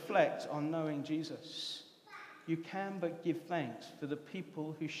reflect on knowing Jesus, you can but give thanks for the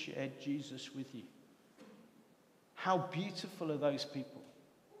people who shared Jesus with you. How beautiful are those people?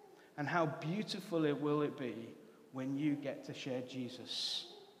 And how beautiful will it be when you get to share Jesus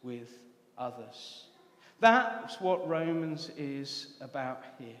with others? That's what Romans is about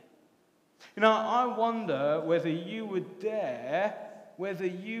here. You know, I wonder whether you would dare, whether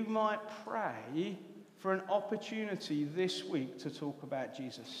you might pray for an opportunity this week to talk about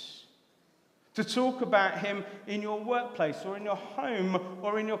Jesus. To talk about him in your workplace or in your home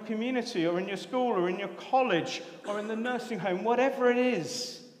or in your community or in your school or in your college or in the nursing home, whatever it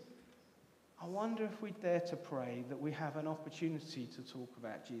is. I wonder if we dare to pray that we have an opportunity to talk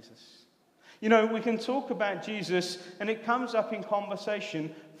about Jesus. You know, we can talk about Jesus and it comes up in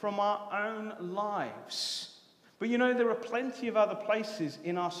conversation from our own lives. But you know, there are plenty of other places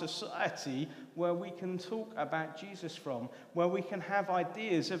in our society where we can talk about Jesus from, where we can have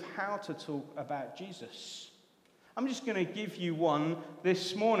ideas of how to talk about Jesus. I'm just going to give you one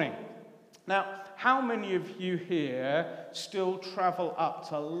this morning. Now, how many of you here still travel up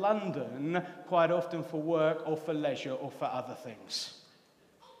to London quite often for work or for leisure or for other things?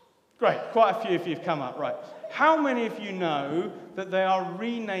 Great, quite a few of you have come up, right. How many of you know that they are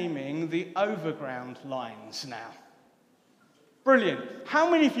renaming the overground lines now? Brilliant. How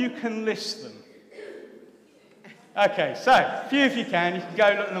many of you can list them? Okay, so a few of you can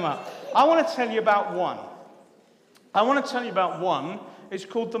go look them up. I want to tell you about one. It's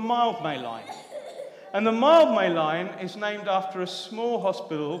called the Mildmay line. And the Mildmay line is named after a small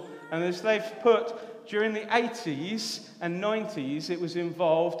hospital, and as they've put, during the 80s and 90s, it was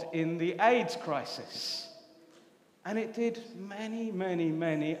involved in the AIDS crisis. And it did many, many,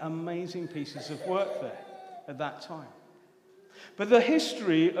 many amazing pieces of work there at that time. But the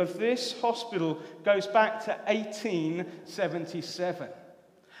history of this hospital goes back to 1877.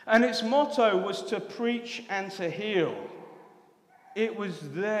 And its motto was to preach and to heal. It was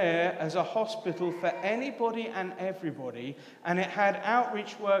there as a hospital for anybody and everybody, and it had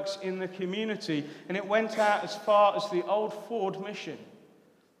outreach works in the community, and it went out as far as the old Ford mission.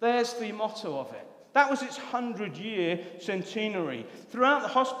 There's the motto of it. That was its 100-year centenary. Throughout the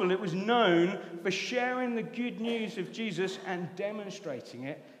hospital, it was known for sharing the good news of Jesus and demonstrating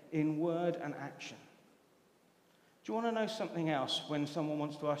it in word and action. Do you want to know something else when someone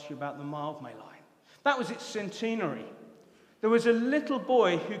wants to ask you about the Mildmay line? That was its centenary. There was a little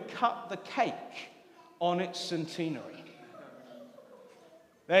boy who cut the cake on its centenary.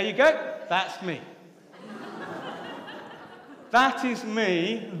 There you go. That's me. That is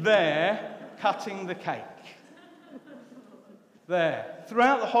me there cutting the cake. There.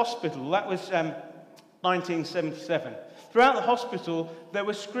 Throughout the hospital, that was 1977. Throughout the hospital, there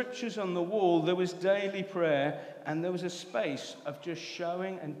were scriptures on the wall, there was daily prayer, and there was a space of just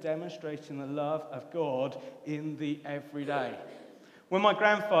showing and demonstrating the love of God in the everyday. When my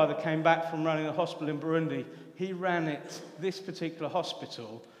grandfather came back from running the hospital in Burundi, he ran this particular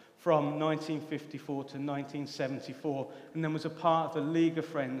hospital from 1954 to 1974, and then was a part of the League of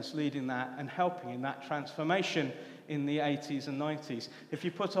Friends leading that and helping in that transformation in the 80s and 90s. If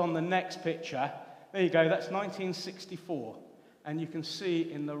you put on the next picture, there you go, that's 1964. And you can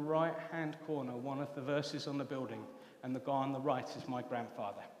see in the right-hand corner one of the verses on the building, and the guy on the right is my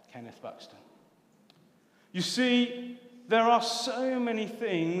grandfather, Kenneth Buxton. You see, there are so many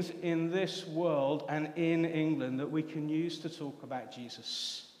things in this world and in England that we can use to talk about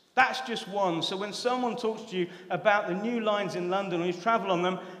Jesus. That's just one. So when someone talks to you about the new lines in London or you've travelled on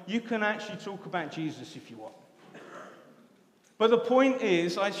them, you can actually talk about Jesus if you want. But the point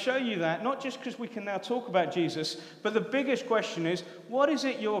is, I show you that, not just because we can now talk about Jesus, but the biggest question is, what is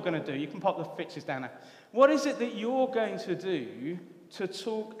it you're going to do? You can pop the fixes down there. What is it that you're going to do to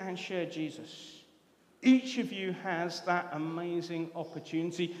talk and share Jesus? Each of you has that amazing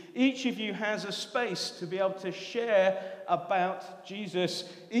opportunity. Each of you has a space to be able to share about Jesus.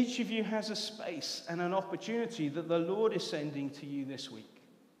 Each of you has a space and an opportunity that the Lord is sending to you this week.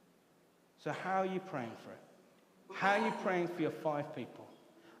 So how are you praying for it? How are you praying for your 5 people?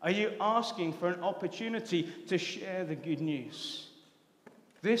 Are you asking for an opportunity to share the good news?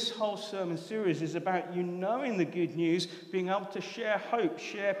 This whole sermon series is about you knowing the good news, being able to share hope,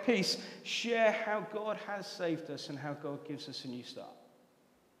 share peace, share how God has saved us and how God gives us a new start.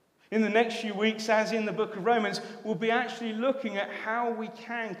 In the next few weeks, as in the book of Romans, we'll be actually looking at how we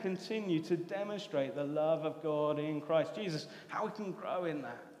can continue to demonstrate the love of God in Christ Jesus, how we can grow in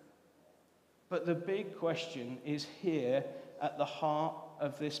that. But the big question is here at the heart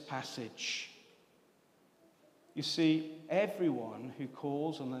of this passage. You see, everyone who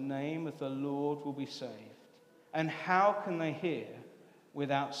calls on the name of the Lord will be saved. And how can they hear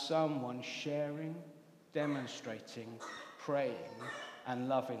without someone sharing, demonstrating, praying, and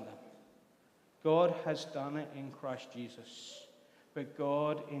loving them? God has done it in Christ Jesus. But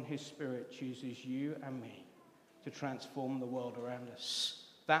God, in his Spirit, chooses you and me to transform the world around us.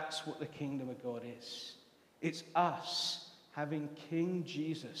 That's what the kingdom of God is. It's us having King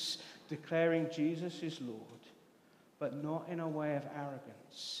Jesus, declaring Jesus is Lord, but not in a way of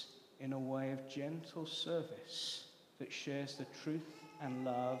arrogance, in a way of gentle service that shares the truth and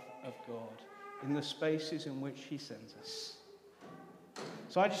love of God in the spaces in which he sends us.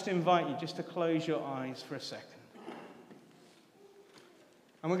 So I just invite you just to close your eyes for a second.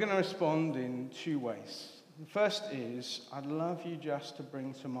 And we're going to respond in 2 ways. The first is, I'd love you just to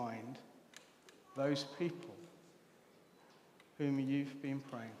bring to mind those people whom you've been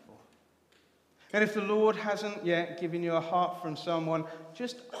praying for. And if the Lord hasn't yet given you a heart from someone,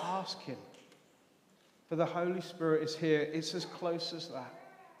 just ask him. For the Holy Spirit is here. It's as close as that.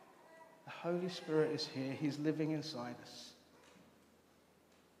 The Holy Spirit is here. He's living inside us.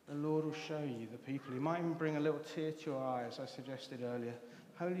 The Lord will show you the people. He might even bring a little tear to your eye, as I suggested earlier.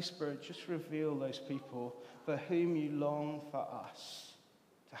 Holy Spirit, just reveal those people for whom you long for us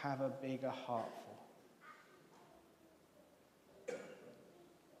to have a bigger heart for.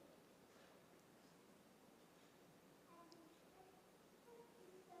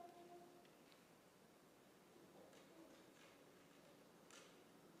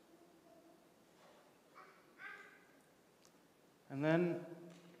 And then,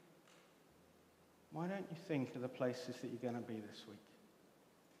 why don't you think of the places that you're going to be this week?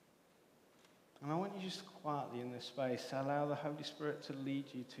 And I want you just quietly in this space to allow the Holy Spirit to lead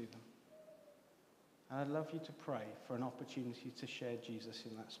you to them. And I'd love you to pray for an opportunity to share Jesus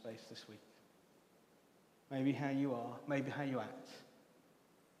in that space this week. Maybe how you are, maybe how you act.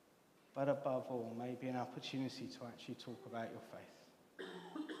 But above all, maybe an opportunity to actually talk about your faith,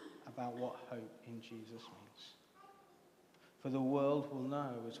 about what hope in Jesus means. For the world will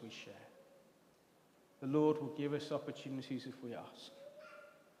know as we share. The Lord will give us opportunities if we ask.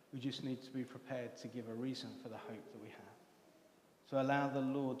 We just need to be prepared to give a reason for the hope that we have. So allow the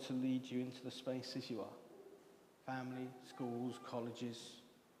Lord to lead you into the spaces you are. Family, schools, colleges,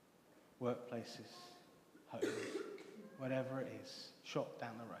 workplaces, homes, whatever it is, shop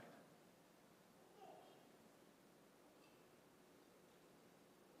down the road.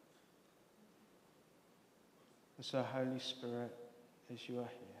 And so, Holy Spirit, as you are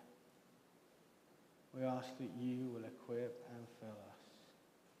here, we ask that you will equip and fill us.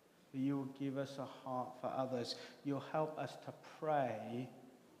 That you will give us a heart for others. You'll help us to pray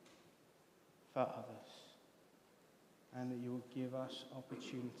for others. And that you will give us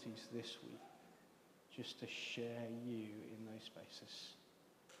opportunities this week just to share you in those spaces.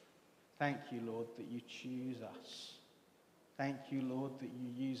 Thank you, Lord, that you choose us. Thank you, Lord, that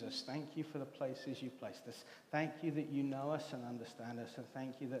you use us. Thank you for the places you've placed us. Thank you that you know us and understand us. And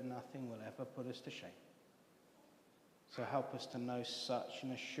thank you that nothing will ever put us to shame. So help us to know such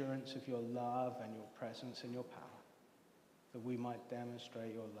an assurance of your love and your presence and your power, that we might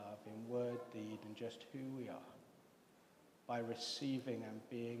demonstrate your love in word, deed, and just who we are, by receiving and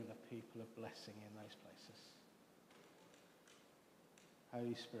being the people of blessing in those places.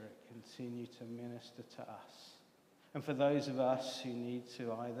 Holy Spirit, continue to minister to us. And for those of us who need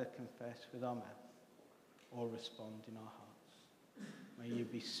to either confess with our mouth or respond in our hearts, may you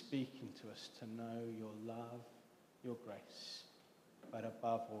be speaking to us to know your love, your grace, but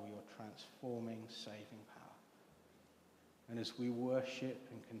above all, your transforming, saving power. And as we worship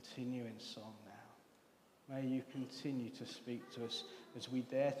and continue in song now, may you continue to speak to us as we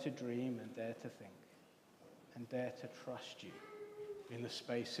dare to dream and dare to think and dare to trust you in the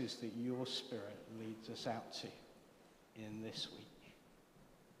spaces that your Spirit leads us out to in this week.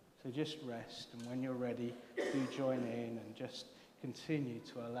 So just rest, and when you're ready, do join in and just continue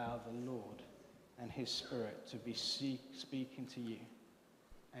to allow the Lord and his Spirit to be speaking to you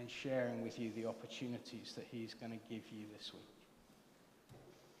and sharing with you the opportunities that he's going to give you this week.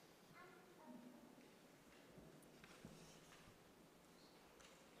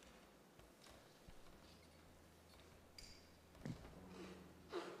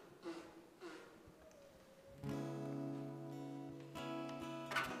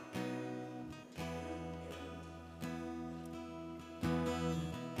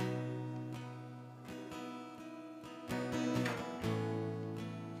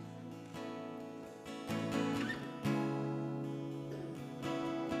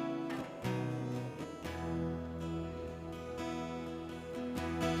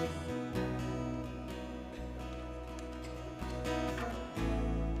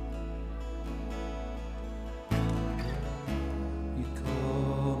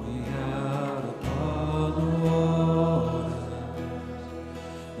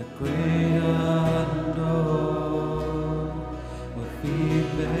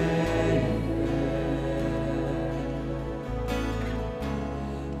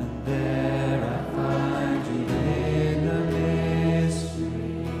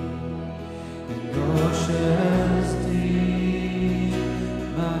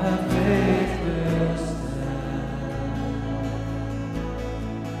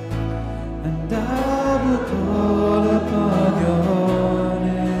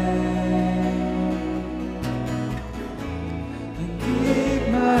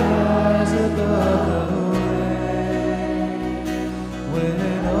 My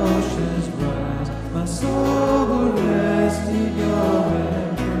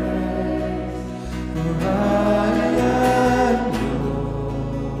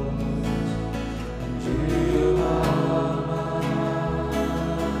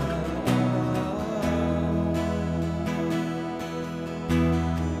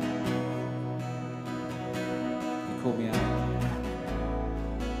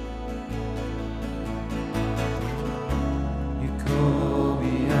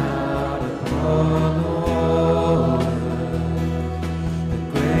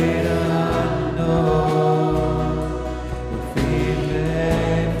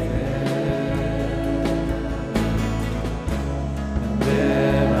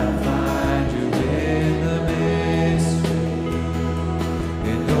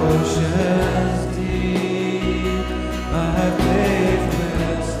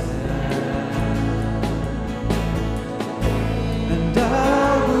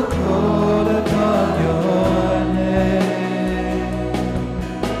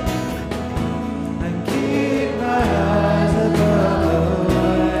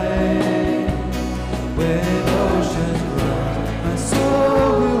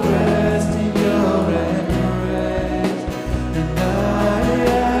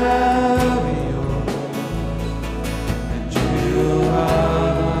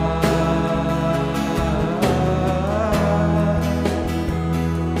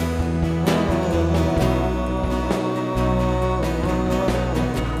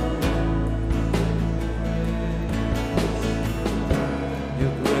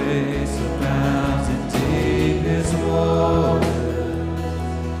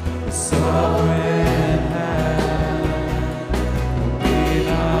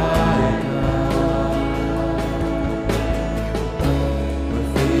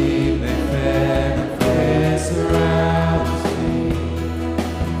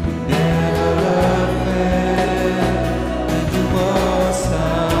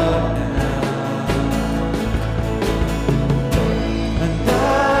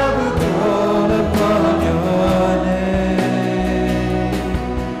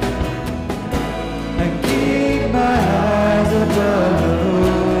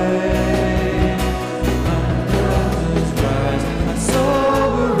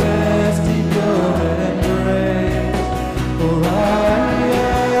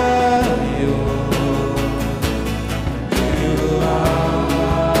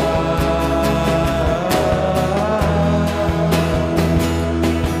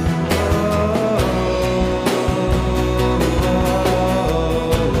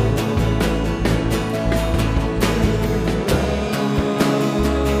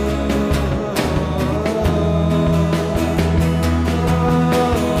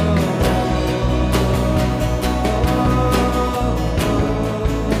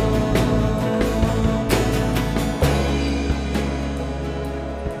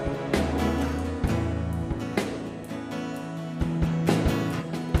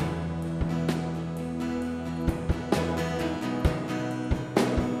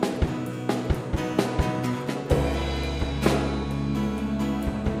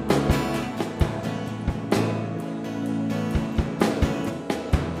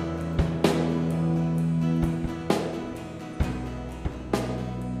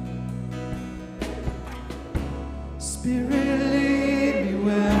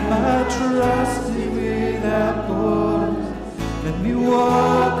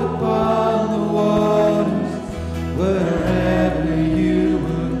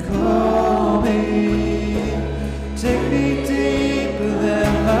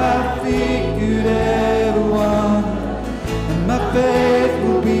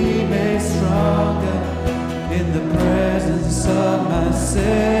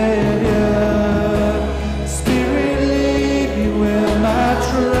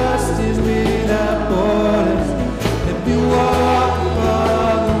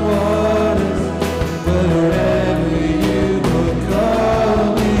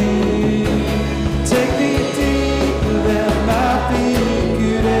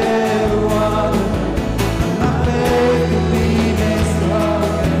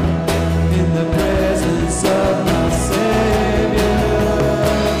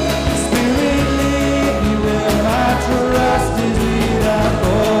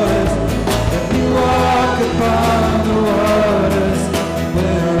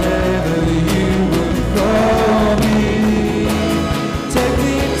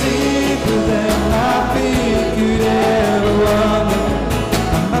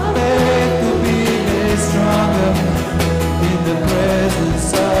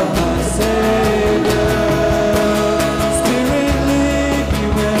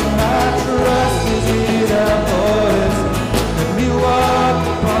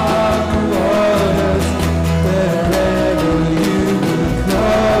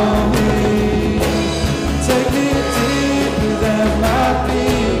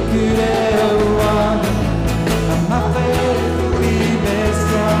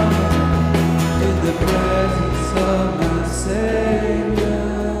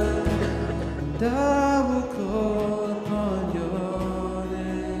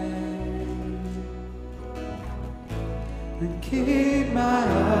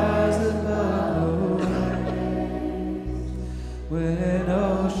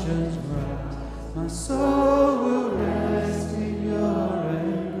oceans rise, my soul will rest in your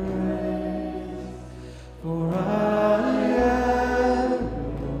embrace. For I am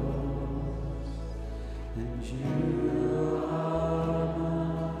yours, and you are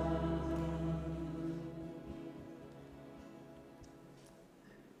mine.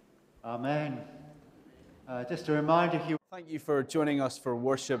 Amen. Just a reminder, if you Thank you for joining us for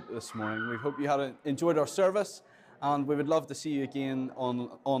worship this morning. We hope you enjoyed our service, and we would love to see you again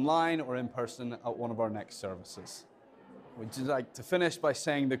online or in person at one of our next services. We'd just like to finish by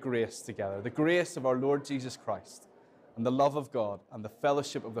saying the grace together. The grace of our Lord Jesus Christ, and the love of God, and the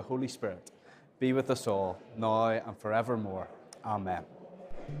fellowship of the Holy Spirit be with us all, now and forevermore. Amen.